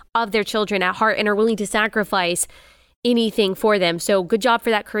interest of their children at heart and are willing to sacrifice anything for them. So good job for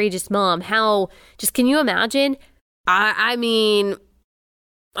that courageous mom. Can you imagine? I'm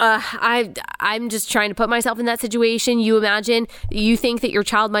just trying to put myself in that situation. You think that your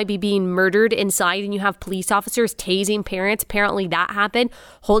child might be being murdered inside and you have police officers tasing parents. Apparently that happened,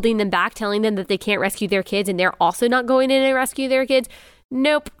 holding them back, telling them that they can't rescue their kids and they're also not going in and rescue their kids.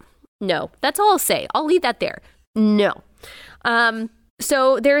 Nope. No, that's all I'll say. I'll leave that there. No.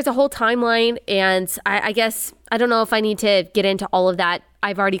 So there's a whole timeline, and I guess I don't know if I need to get into all of that.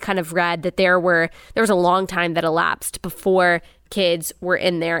 I've already kind of read that there was a long time that elapsed before kids were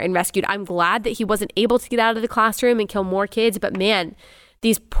in there and rescued. I'm glad that he wasn't able to get out of the classroom and kill more kids, but man,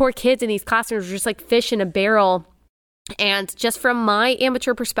 these poor kids in these classrooms were just like fish in a barrel. And just from my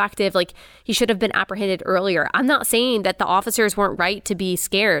amateur perspective, like, he should have been apprehended earlier. I'm not saying that the officers weren't right to be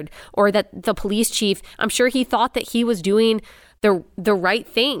scared or that the police chief, I'm sure he thought that he was doing the right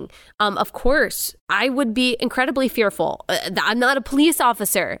thing. Of course, I would be incredibly fearful. I'm not a police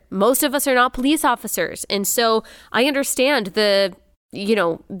officer. Most of us are not police officers. And so I understand the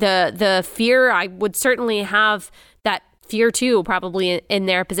fear. I would certainly have that fear too, probably in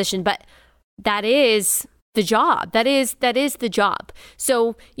their position, but that is the job. That is the job.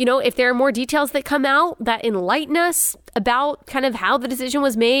 So, if there are more details that come out that enlighten us about kind of how the decision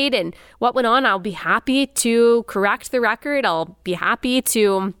was made and what went on, I'll be happy to correct the record. I'll be happy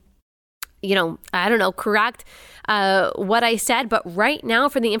to, correct what I said. But right now,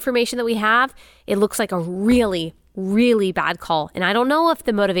 for the information that we have, it looks like a really, really bad call. And I don't know if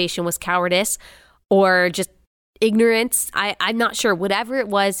the motivation was cowardice or just ignorance. I'm not sure. Whatever it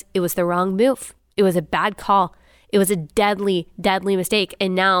was the wrong move. It was a bad call. It was a deadly, deadly mistake.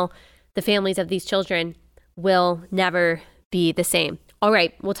 And now the families of these children will never be the same. All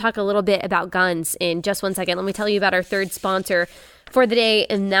right, we'll talk a little bit about guns in just 1 second. Let me tell you about our third sponsor for the day,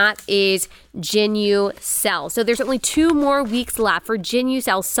 and that is Genucel. So there's only 2 more weeks left for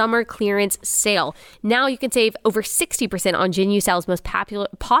Genucel's summer clearance sale. Now you can save over 60% on Genucel's most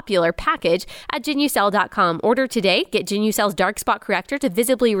popular package at Genucel.com. Order today. Get Genucel's dark spot corrector to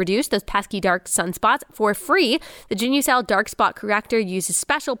visibly reduce those pesky dark sunspots for free. The Genucel dark spot corrector uses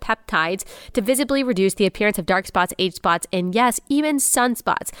special peptides to visibly reduce the appearance of dark spots, age spots, and yes, even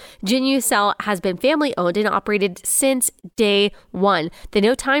sunspots. Genucel has been family owned and operated since day one. They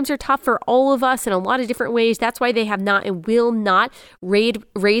know times are tough for all of us in a lot of different ways. That's why they have not and will not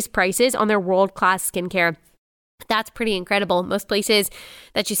raise prices on their world-class skincare. That's pretty incredible. Most places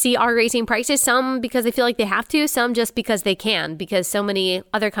that you see are raising prices, some because they feel like they have to, some just because they can, because so many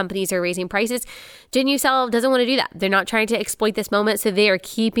other companies are raising prices. Genucel doesn't want to do that. They're not trying to exploit this moment, so they are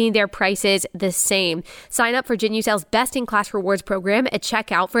keeping their prices the same. Sign up for Genucel's best-in-class rewards program at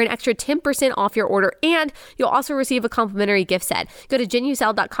checkout for an extra 10% off your order, and you'll also receive a complimentary gift set. Go to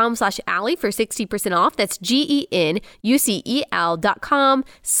Genucel.com/Allie for 60% off. That's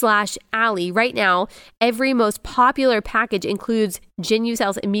GENUCEL.com/Allie. Right now, every most popular package includes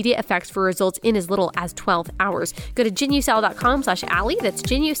Genucel's immediate effects for results in as little as 12 hours. Go to Genucel.com/Allie. That's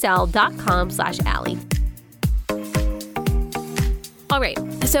Genucel.com/Allie. All right,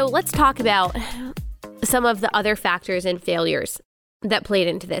 so let's talk about some of the other factors and failures that played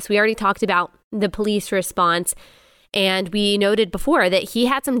into this. We already talked about the police response, and we noted before that he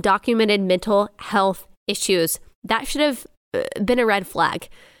had some documented mental health issues. That should have been a red flag.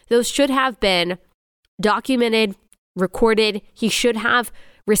 Those should have been documented, recorded. He should have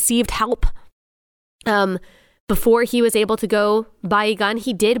received help before he was able to go buy a gun.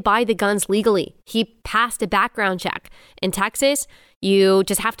 He did buy the guns legally. He passed a background check. In Texas, you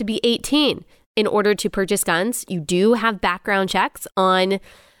just have to be 18 in order to purchase guns. You do have background checks on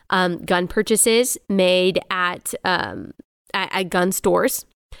gun purchases made at gun stores.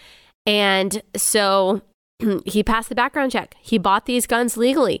 And so he passed the background check. He bought these guns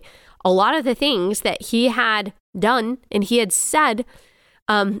legally. A lot of the things that he had done and he had said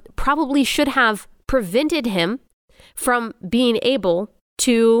probably should have prevented him from being able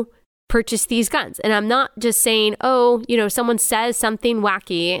to purchase these guns. And I'm not just saying, someone says something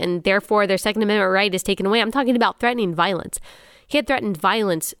wacky and therefore their Second Amendment right is taken away. I'm talking about threatening violence. He had threatened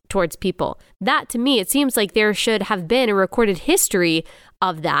violence towards people. That, to me, it seems like there should have been a recorded history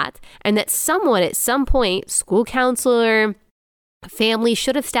of that, and that someone at some point, school counselor, family,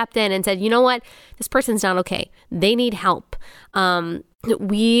 should have stepped in and said, you know what, this person's not okay. They need help.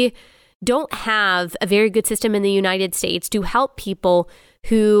 We don't have a very good system in the United States to help people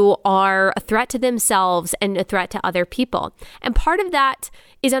who are a threat to themselves and a threat to other people. And part of that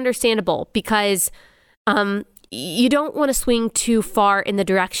is understandable because you don't want to swing too far in the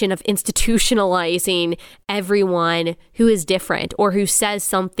direction of institutionalizing everyone who is different or who says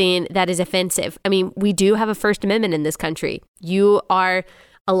something that is offensive. I mean, we do have a First Amendment in this country. You are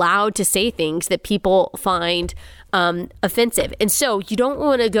allowed to say things that people find offensive. And so you don't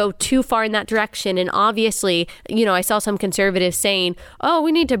want to go too far in that direction. And obviously, I saw some conservatives saying, oh,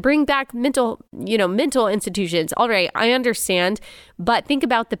 we need to bring back mental institutions. All right, I understand. But think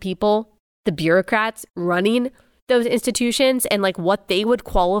about the people, the bureaucrats running those institutions and like what they would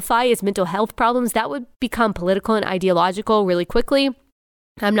qualify as mental health problems. That would become political and ideological really quickly.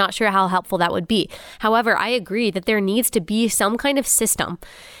 I'm not sure how helpful that would be. However, I agree that there needs to be some kind of system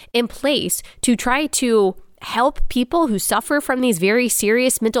in place to try to help people who suffer from these very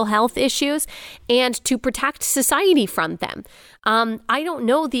serious mental health issues and to protect society from them. I don't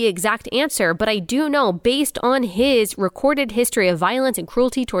know the exact answer, but I do know, based on his recorded history of violence and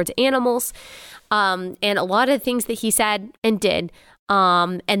cruelty towards animals, and a lot of things that he said and did,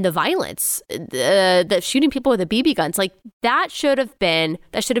 and the violence, the shooting people with the BB guns, like that should have been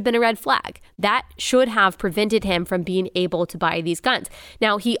a red flag. That should have prevented him from being able to buy these guns.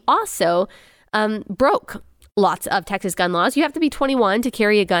 Now, he also broke lots of Texas gun laws. You have to be 21 to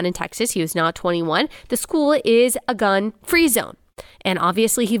carry a gun in Texas. He was not 21. The school is a gun-free zone. And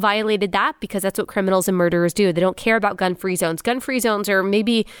obviously he violated that because that's what criminals and murderers do. They don't care about gun-free zones. Gun-free zones are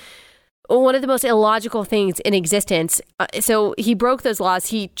maybe one of the most illogical things in existence. So he broke those laws.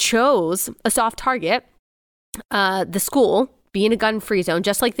 He chose a soft target, the school being a gun-free zone,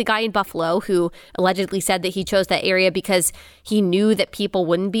 just like the guy in Buffalo who allegedly said that he chose that area because he knew that people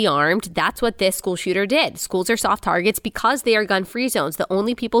wouldn't be armed. That's what this school shooter did. Schools are soft targets because they are gun-free zones. The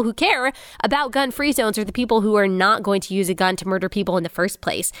only people who care about gun-free zones are the people who are not going to use a gun to murder people in the first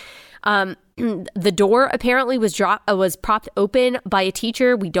place. The door apparently was propped open by a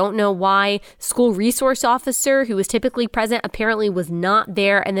teacher. We don't know why. School resource officer, who was typically present, apparently was not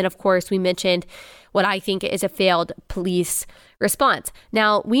there. And then, of course, we mentioned what I think is a failed police response.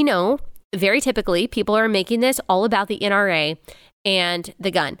 Now, we know very typically people are making this all about the NRA and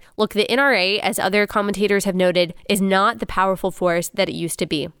the gun. Look, the NRA, as other commentators have noted, is not the powerful force that it used to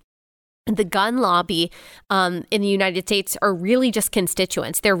be. The gun lobby in the United States are really just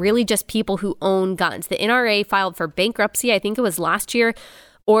constituents. They're really just people who own guns. The NRA filed for bankruptcy, I think it was last year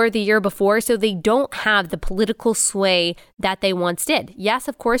or the year before, so they don't have the political sway that they once did. Yes,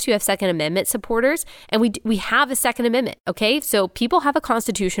 of course, you have Second Amendment supporters, and we have a Second Amendment, okay? So people have a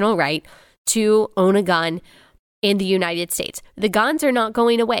constitutional right to own a gun in the United States. The guns are not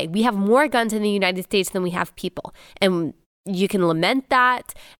going away. We have more guns in the United States than we have people, and you can lament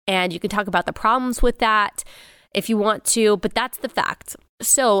that, and you can talk about the problems with that if you want to, but that's the fact.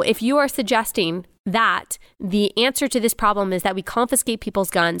 So if you are suggesting that the answer to this problem is that we confiscate people's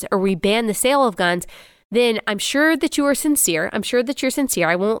guns or we ban the sale of guns, then I'm sure that you are sincere. I'm sure that you're sincere.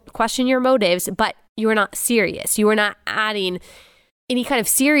 I won't question your motives, but you are not serious. You are not adding any kind of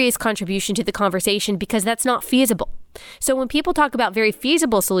serious contribution to the conversation because that's not feasible. So when people talk about very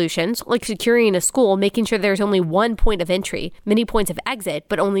feasible solutions, like securing a school, making sure there's only one point of entry, many points of exit,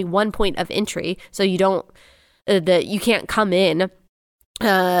 but only one point of entry, so you can't come in.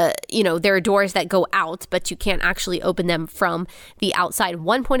 There are doors that go out, but you can't actually open them from the outside.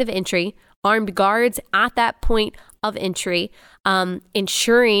 One point of entry, armed guards at that point of entry,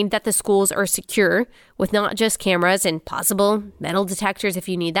 ensuring that the schools are secure with not just cameras and possible metal detectors if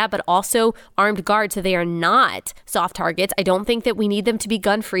you need that, but also armed guards so they are not soft targets. I don't think that we need them to be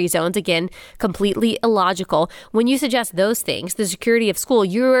gun-free zones. Again, completely illogical. When you suggest those things, the security of school,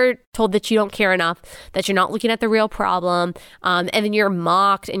 you're told that you don't care enough, that you're not looking at the real problem, and then you're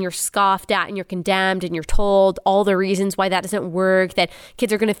mocked and you're scoffed at and you're condemned and you're told all the reasons why that doesn't work, that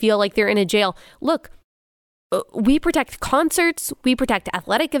kids are going to feel like they're in a jail. Look, we protect concerts, we protect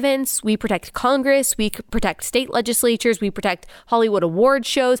athletic events, we protect Congress, we protect state legislatures, we protect Hollywood award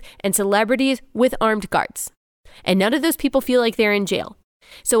shows and celebrities with armed guards. And none of those people feel like they're in jail.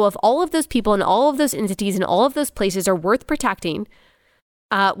 So if all of those people and all of those entities and all of those places are worth protecting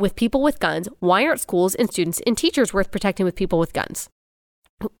with people with guns, why aren't schools and students and teachers worth protecting with people with guns?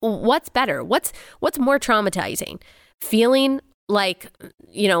 What's better? What's more traumatizing? Feeling like,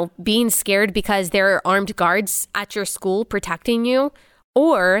 being scared because there are armed guards at your school protecting you,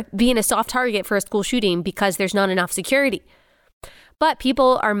 or being a soft target for a school shooting because there's not enough security. But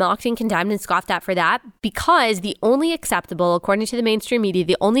people are mocked and condemned and scoffed at for that because the only acceptable, according to the mainstream media,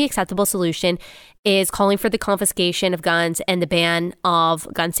 the only acceptable solution is calling for the confiscation of guns and the ban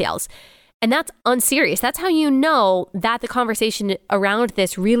of gun sales. And that's unserious. That's how you know that the conversation around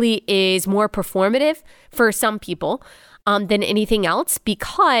this really is more performative for some people. than anything else,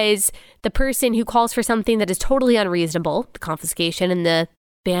 because the person who calls for something that is totally unreasonable, the confiscation and the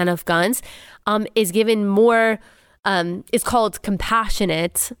ban of guns, is given more, is called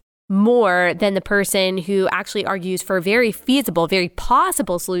compassionate more than the person who actually argues for very feasible, very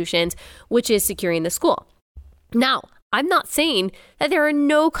possible solutions, which is securing the school. Now, I'm not saying that there are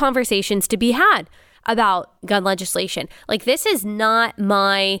no conversations to be had about gun legislation. Like, this is not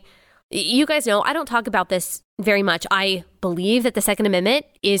you guys know, I don't talk about this very much. I believe that the Second Amendment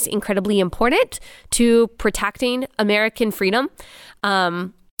is incredibly important to protecting American freedom.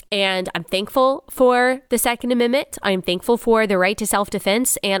 And I'm thankful for the Second Amendment. I'm thankful for the right to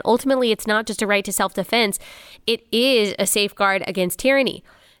self-defense. And ultimately, it's not just a right to self-defense. It is a safeguard against tyranny.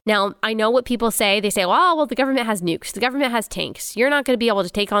 Now, I know what people say. They say, well, the government has nukes. The government has tanks. You're not going to be able to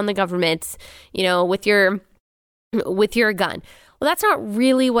take on the government, with your gun. Well, that's not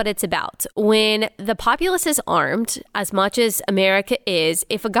really what it's about. When the populace is armed, as much as America is,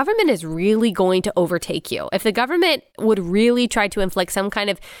 if a government is really going to overtake you, if the government would really try to inflict some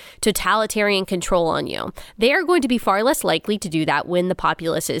kind of totalitarian control on you, they are going to be far less likely to do that when the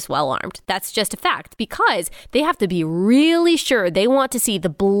populace is well armed. That's just a fact, because they have to be really sure they want to see the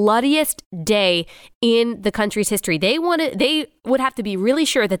bloodiest day in the country's history. They would have to be really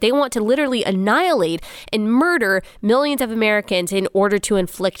sure that they want to literally annihilate and murder millions of Americans in order to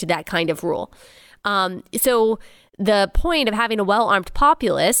inflict that kind of rule. So the point of having a well-armed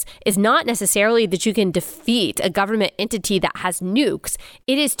populace is not necessarily that you can defeat a government entity that has nukes.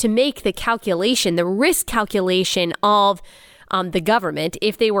 It is to make the calculation, the risk calculation of the government,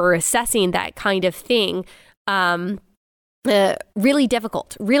 if they were assessing that kind of thing, really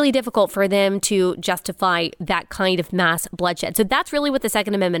difficult for them to justify that kind of mass bloodshed. So that's really what the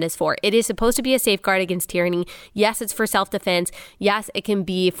Second Amendment is for. It is supposed to be a safeguard against tyranny. Yes, it's for self-defense. Yes, it can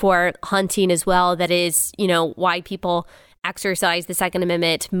be for hunting as well. That is, why people exercise the Second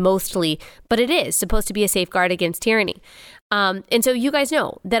Amendment mostly, but it is supposed to be a safeguard against tyranny. And so you guys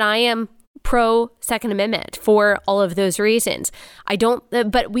know that I am pro Second Amendment for all of those reasons.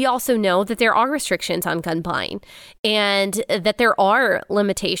 But we also know that there are restrictions on gun buying and that there are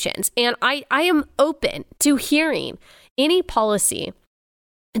limitations. And I am open to hearing any policy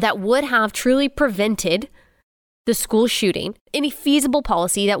that would have truly prevented the school shooting, any feasible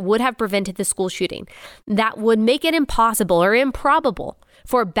policy that would have prevented the school shooting, that would make it impossible or improbable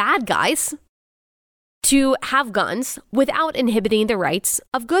for bad guys to have guns without inhibiting the rights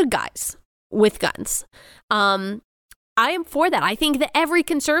of good guys with guns. I am for that. I think that every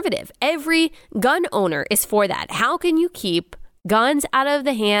conservative, every gun owner is for that. How can you keep guns out of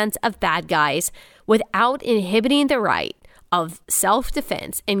the hands of bad guys without inhibiting the right of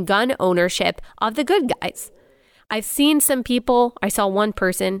self-defense and gun ownership of the good guys? I've seen some people, I saw one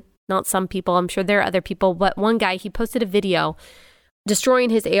person, not some people, I'm sure there are other people, but one guy, he posted a video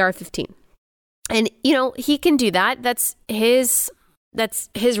destroying his AR-15. And, he can do that. That's his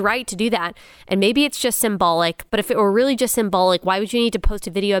right to do that. And maybe it's just symbolic, but if it were really just symbolic, why would you need to post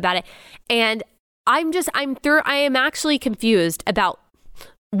a video about it? And I am actually confused about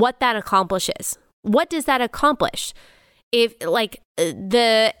what that accomplishes. What does that accomplish? If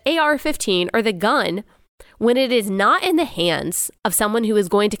the AR-15 or the gun, when it is not in the hands of someone who is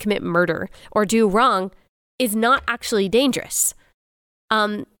going to commit murder or do wrong, is not actually dangerous.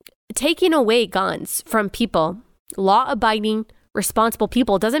 Taking away guns from people, law-abiding, responsible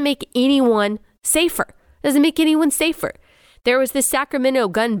people, doesn't make anyone safer. Doesn't make anyone safer. There was this Sacramento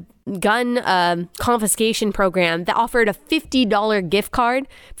gun confiscation program that offered a $50 gift card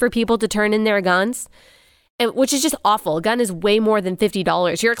for people to turn in their guns, which is just awful. A gun is way more than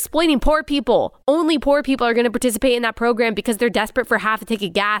 $50. You're exploiting poor people. Only poor people are going to participate in that program because they're desperate for half a tank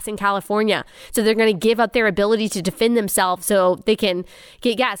of gas in California. So they're going to give up their ability to defend themselves so they can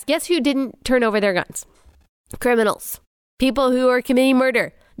get gas. Guess who didn't turn over their guns? Criminals. People who are committing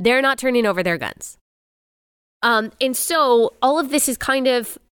murder. They're not turning over their guns. And so all of this is kind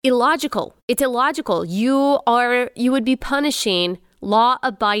of illogical. It's illogical. You would be punishing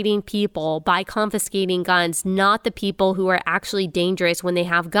law-abiding people by confiscating guns, not the people who are actually dangerous when they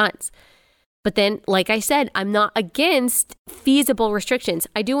have guns. But then, like I said, I'm not against feasible restrictions.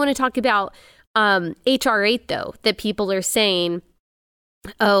 I do want to talk about HR 8, though, that people are saying,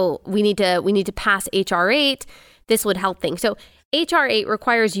 oh, we need to pass HR 8. This would help things. So HR 8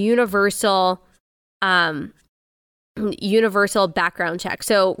 requires universal background check.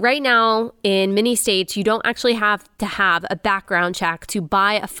 So right now in many states, you don't actually have to have a background check to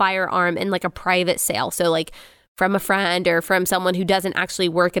buy a firearm in like a private sale. So like from a friend or from someone who doesn't actually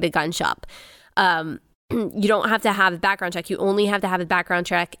work at a gun shop. You don't have to have a background check. You only have to have a background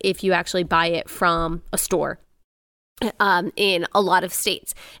check if you actually buy it from a store. in a lot of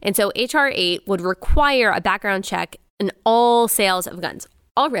states. And so HR 8 would require a background check in all sales of guns.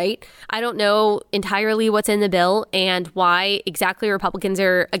 All right. I don't know entirely what's in the bill and why exactly Republicans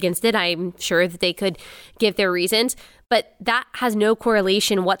are against it. I'm sure that they could give their reasons, but that has no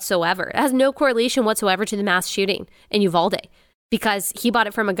correlation whatsoever. It has no correlation whatsoever to the mass shooting in Uvalde, because he bought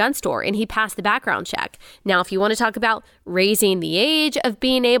it from a gun store and he passed the background check. Now, if you want to talk about raising the age of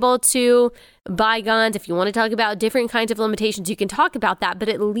being able to buy guns, if you want to talk about different kinds of limitations, you can talk about that, but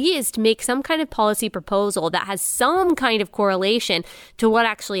at least make some kind of policy proposal that has some kind of correlation to what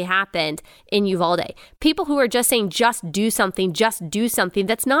actually happened in Uvalde. People who are just saying, just do something,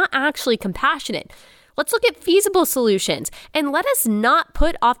 that's not actually compassionate. Let's look at feasible solutions, and let us not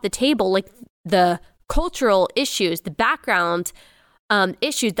put off the table like the cultural issues, the background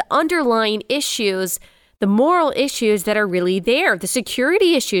issues, the underlying issues, the moral issues that are really there, the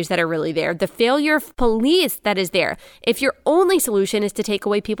security issues that are really there, the failure of police that is there. If your only solution is to take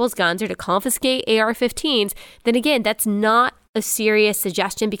away people's guns or to confiscate AR-15s, then again, that's not a serious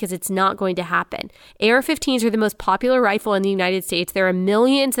suggestion, because it's not going to happen. AR-15s are the most popular rifle in the United States. There are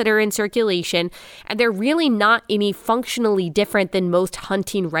millions that are in circulation, and they're really not any functionally different than most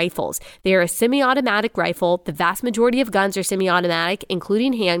hunting rifles. They are a semi-automatic rifle. The vast majority of guns are semi-automatic,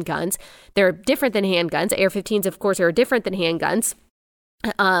 including handguns. They're different than handguns. AR-15s, of course, are different than handguns.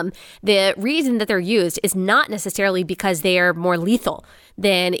 The reason that they're used is not necessarily because they are more lethal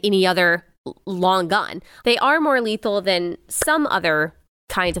than any other long gun. They are more lethal than some other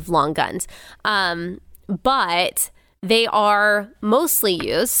kinds of long guns, but they are mostly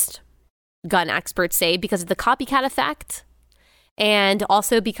used, gun experts say, because of the copycat effect and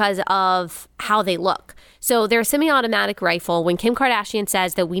also because of how they look. So they're a semi-automatic rifle. When Kim Kardashian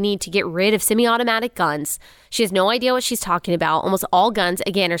says that we need to get rid of semi-automatic guns, she has no idea what she's talking about. Almost all guns,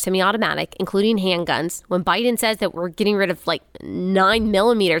 again, are semi-automatic, including handguns. When Biden says that we're getting rid of like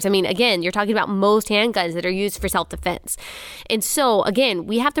 9mm, I mean, again, you're talking about most handguns that are used for self-defense. And so, again,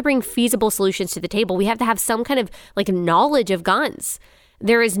 we have to bring feasible solutions to the table. We have to have some kind of like knowledge of guns.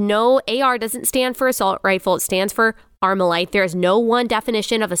 There is no, AR doesn't stand for assault rifle. It stands for Armalite. There is no one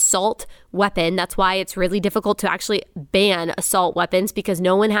definition of assault weapon. That's why it's really difficult to actually ban assault weapons, because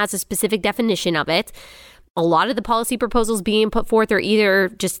no one has a specific definition of it. A lot of the policy proposals being put forth are either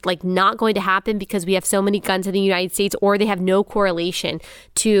just like not going to happen because we have so many guns in the United States, or they have no correlation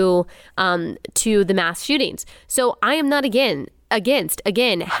to the mass shootings. So I am not against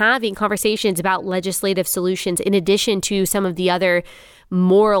having conversations about legislative solutions in addition to some of the other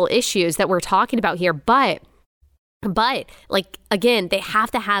moral issues that we're talking about here. But like, again, they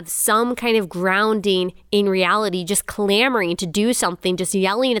have to have some kind of grounding in reality. Just clamoring to do something, just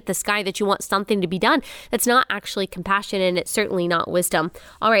yelling at the sky that you want something to be done, that's not actually compassion, and it's certainly not wisdom.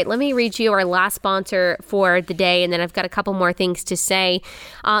 All right, let me read you our last sponsor for the day, and then I've got a couple more things to say.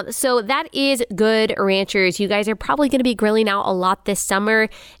 So that is Good Ranchers. You guys are probably going to be grilling out a lot this summer,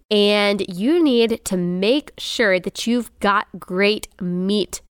 and you need to make sure that you've got great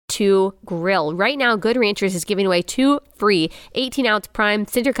meat to grill. Right now, Good Ranchers is giving away 2 free 18-ounce prime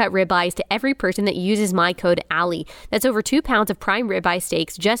center-cut ribeyes to every person that uses my code Allie. That's over 2 pounds of prime ribeye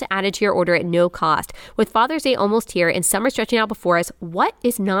steaks just added to your order at no cost. With Father's Day almost here and summer stretching out before us, what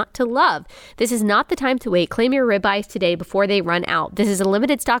is not to love? This is not the time to wait. Claim your ribeyes today before they run out. This is a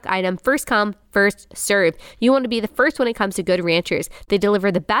limited stock item. First come, first serve. You want to be the first when it comes to Good Ranchers. They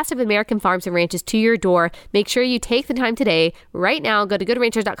deliver the best of American farms and ranches to your door. Make sure you take the time today. Right now, go to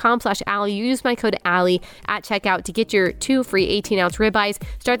goodranchers.com/Allie. Use my code Allie at checkout to get your 2 free 18-ounce ribeyes.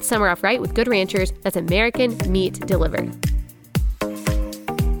 Start the summer off right with Good Ranchers. That's American meat delivered.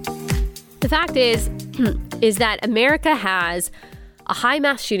 The fact is that America has a high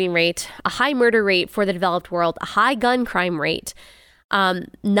mass shooting rate, a high murder rate for the developed world, a high gun crime rate,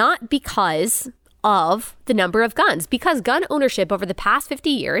 not because of the number of guns, because gun ownership over the past 50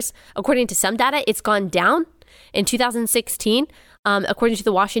 years, according to some data, it's gone down. In 2016, according to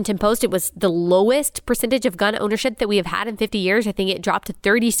the Washington Post, it was the lowest percentage of gun ownership that we have had in 50 years. I think it dropped to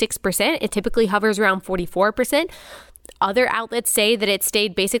 36%. It typically hovers around 44%. Other outlets say that it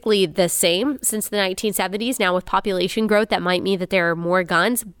stayed basically the same since the 1970s. Now, with population growth, that might mean that there are more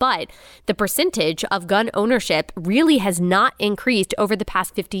guns, but the percentage of gun ownership really has not increased over the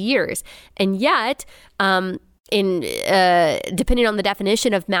past 50 years. And yet, depending on the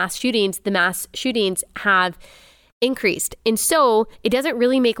definition of mass shootings, the mass shootings have increased. And so it doesn't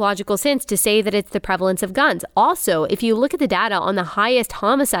really make logical sense to say that it's the prevalence of guns. Also, if you look at the data on the highest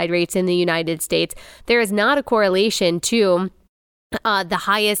homicide rates in the United States, there is not a correlation to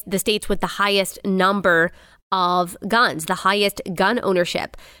the states with the highest number of guns, the highest gun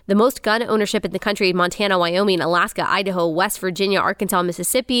ownership. The most gun ownership in the country: Montana, Wyoming, Alaska, Idaho, West Virginia, Arkansas,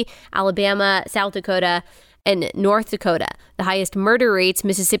 Mississippi, Alabama, South Dakota, and North Dakota. The highest murder rates: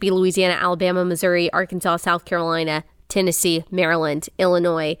 Mississippi, Louisiana, Alabama, Missouri, Arkansas, South Carolina, Tennessee, Maryland,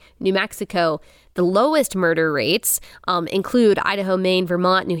 Illinois, New Mexico. The lowest murder rates include Idaho, Maine,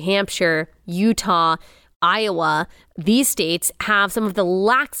 Vermont, New Hampshire, Utah, Iowa. These states have some of the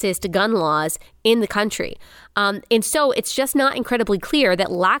laxest gun laws in the country. And so it's just not incredibly clear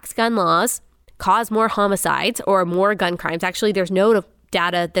that lax gun laws cause more homicides or more gun crimes. Actually, there's no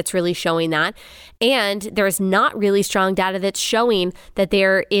data that's really showing that. And there's not really strong data that's showing that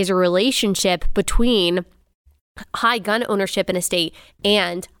there is a relationship between high gun ownership in a state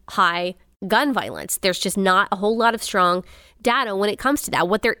and high gun violence. There's just not a whole lot of strong data when it comes to that.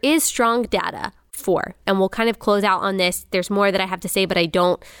 What there is strong data for, and we'll kind of close out on this. There's more that I have to say, but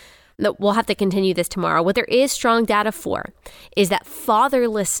we'll have to continue this tomorrow. What there is strong data for is that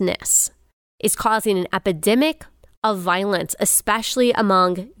fatherlessness is causing an epidemic of violence, especially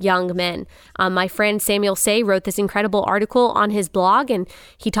among young men. My friend Samuel Say wrote this incredible article on his blog, and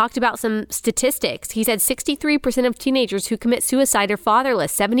he talked about some statistics. He said 63% of teenagers who commit suicide are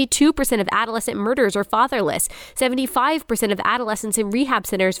fatherless. 72% of adolescent murders are fatherless. 75% of adolescents in rehab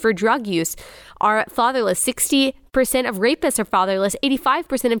centers for drug use are fatherless. 60% of rapists are fatherless.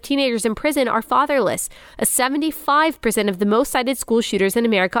 85% of teenagers in prison are fatherless. 75% of the most cited school shooters in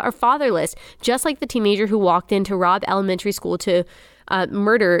America are fatherless, just like the teenager who walked into Robb Elementary School to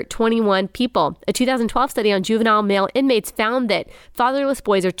murder 21 people. A 2012 study on juvenile male inmates found that fatherless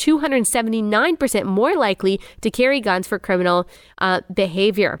boys are 279% more likely to carry guns for criminal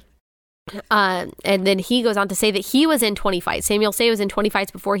behavior. And then he goes on to say that he was in 20 fights. Samuel Say was in 20 fights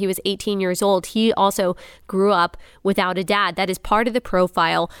before he was 18 years old. He also grew up without a dad. That is part of the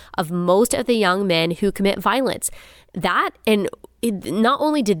profile of most of the young men who commit violence. That, and not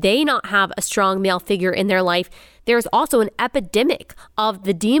only did they not have a strong male figure in their life, there's also an epidemic of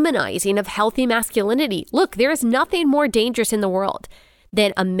the demonizing of healthy masculinity. Look, there is nothing more dangerous in the world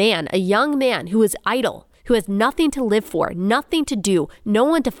than a young man who is idle, who has nothing to live for, nothing to do, no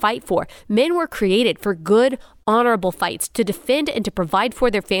one to fight for. Men were created for good, honorable fights, to defend and to provide for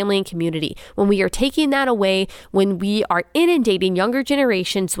their family and community. When we are taking that away, when we are inundating younger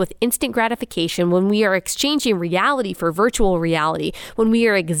generations with instant gratification, when we are exchanging reality for virtual reality, when we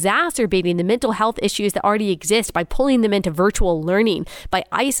are exacerbating the mental health issues that already exist by pulling them into virtual learning, by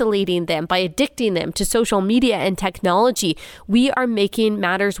isolating them, by addicting them to social media and technology, we are making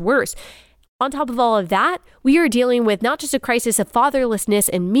matters worse. On top of all of that, we are dealing with not just a crisis of fatherlessness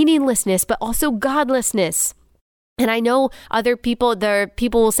and meaninglessness, but also godlessness. And I know people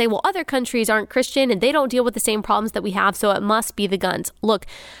will say, well, other countries aren't Christian and they don't deal with the same problems that we have, so it must be the guns. Look,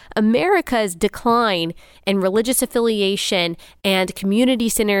 America's decline in religious affiliation and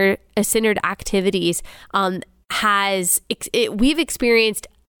community-centered activities we've experienced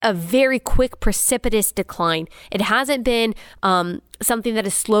a very quick, precipitous decline. It hasn't been something that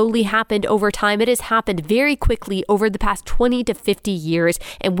has slowly happened over time. It has happened very quickly over the past 20 to 50 years,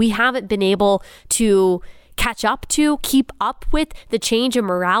 and we haven't been able to keep up with the change in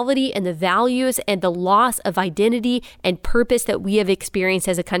morality and the values and the loss of identity and purpose that we have experienced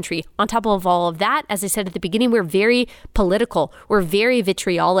as a country. On top of all of that, as I said at the beginning, we're very political. We're very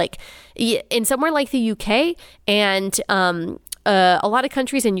vitriolic. In somewhere like the UK and a lot of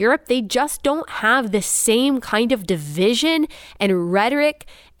countries in Europe, they just don't have the same kind of division and rhetoric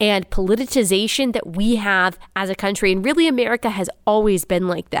and politicization that we have as a country. And really, America has always been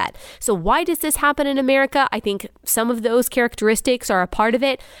like that. So why does this happen in America? I think some of those characteristics are a part of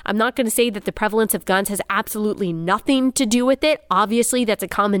it. I'm not going to say that the prevalence of guns has absolutely nothing to do with it. Obviously, that's a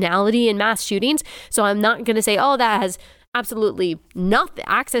commonality in mass shootings. So I'm not going to say, oh, that has absolutely nothing.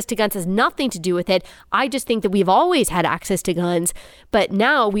 Access to guns has nothing to do with it. I just think that we've always had access to guns, but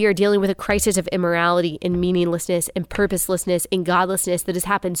now we are dealing with a crisis of immorality and meaninglessness and purposelessness and godlessness that has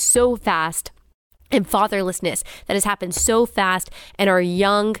happened so fast, and fatherlessness that has happened so fast, and our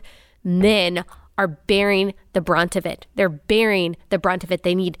young men are bearing the brunt of it. They're bearing the brunt of it.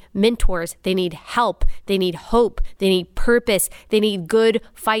 They need mentors. They need help. They need hope. They need purpose. They need good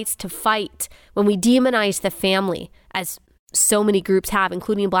fights to fight. When we demonize the family, as so many groups have,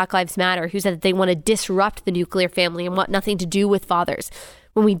 including Black Lives Matter, who said that they want to disrupt the nuclear family and want nothing to do with fathers.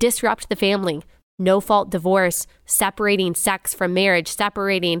 When we disrupt the family, no-fault divorce, separating sex from marriage,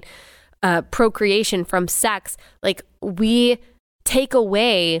 separating procreation from sex, like we take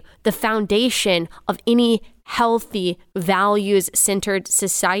away the foundation of any healthy, values-centered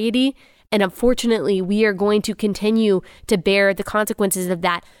society. And unfortunately, we are going to continue to bear the consequences of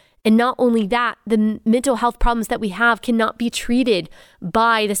that And not only that, the mental health problems that we have cannot be treated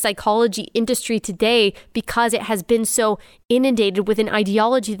by the psychology industry today because it has been so inundated with an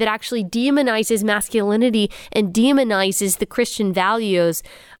ideology that actually demonizes masculinity and demonizes the Christian values,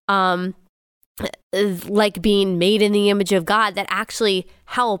 like being made in the image of God, that actually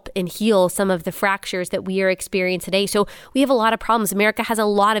help and heal some of the fractures that we are experiencing today. So we have a lot of problems. America has a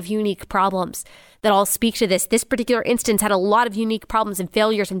lot of unique problems that all speak to this. This particular instance had a lot of unique problems and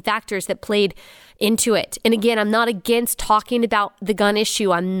failures and factors that played into it. And again, I'm not against talking about the gun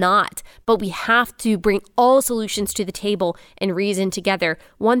issue. I'm not. But we have to bring all solutions to the table and reason together.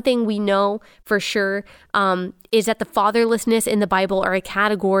 One thing we know for sure is that the fatherlessness in the Bible are a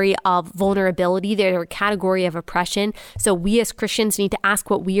category of vulnerability. They're a category of oppression. So we as Christians need to ask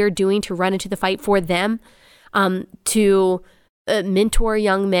what we are doing to run into the fight for them, to mentor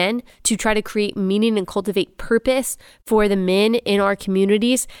young men, to try to create meaning and cultivate purpose for the men in our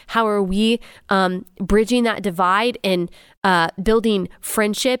communities. How are we bridging that divide and building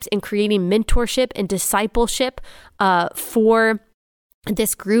friendships and creating mentorship and discipleship for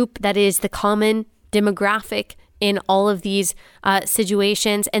this group that is the common demographic in all of these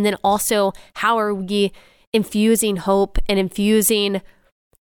situations? And then also, how are we infusing hope and infusing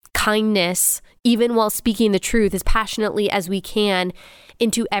kindness, even while speaking the truth as passionately as we can,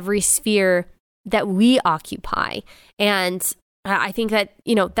 into every sphere that we occupy? And I think that,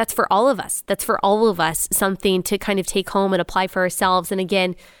 that's for all of us. That's for all of us something to kind of take home and apply for ourselves. And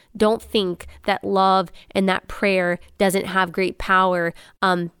again, don't think that love and that prayer doesn't have great power,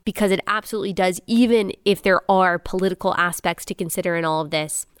 because it absolutely does, even if there are political aspects to consider in all of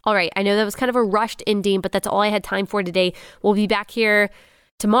this. All right, I know that was kind of a rushed ending, but that's all I had time for today. We'll be back here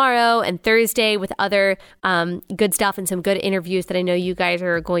tomorrow and Thursday with other good stuff and some good interviews that I know you guys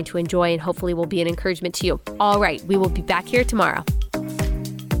are going to enjoy and hopefully will be an encouragement to you. All right, we will be back here tomorrow.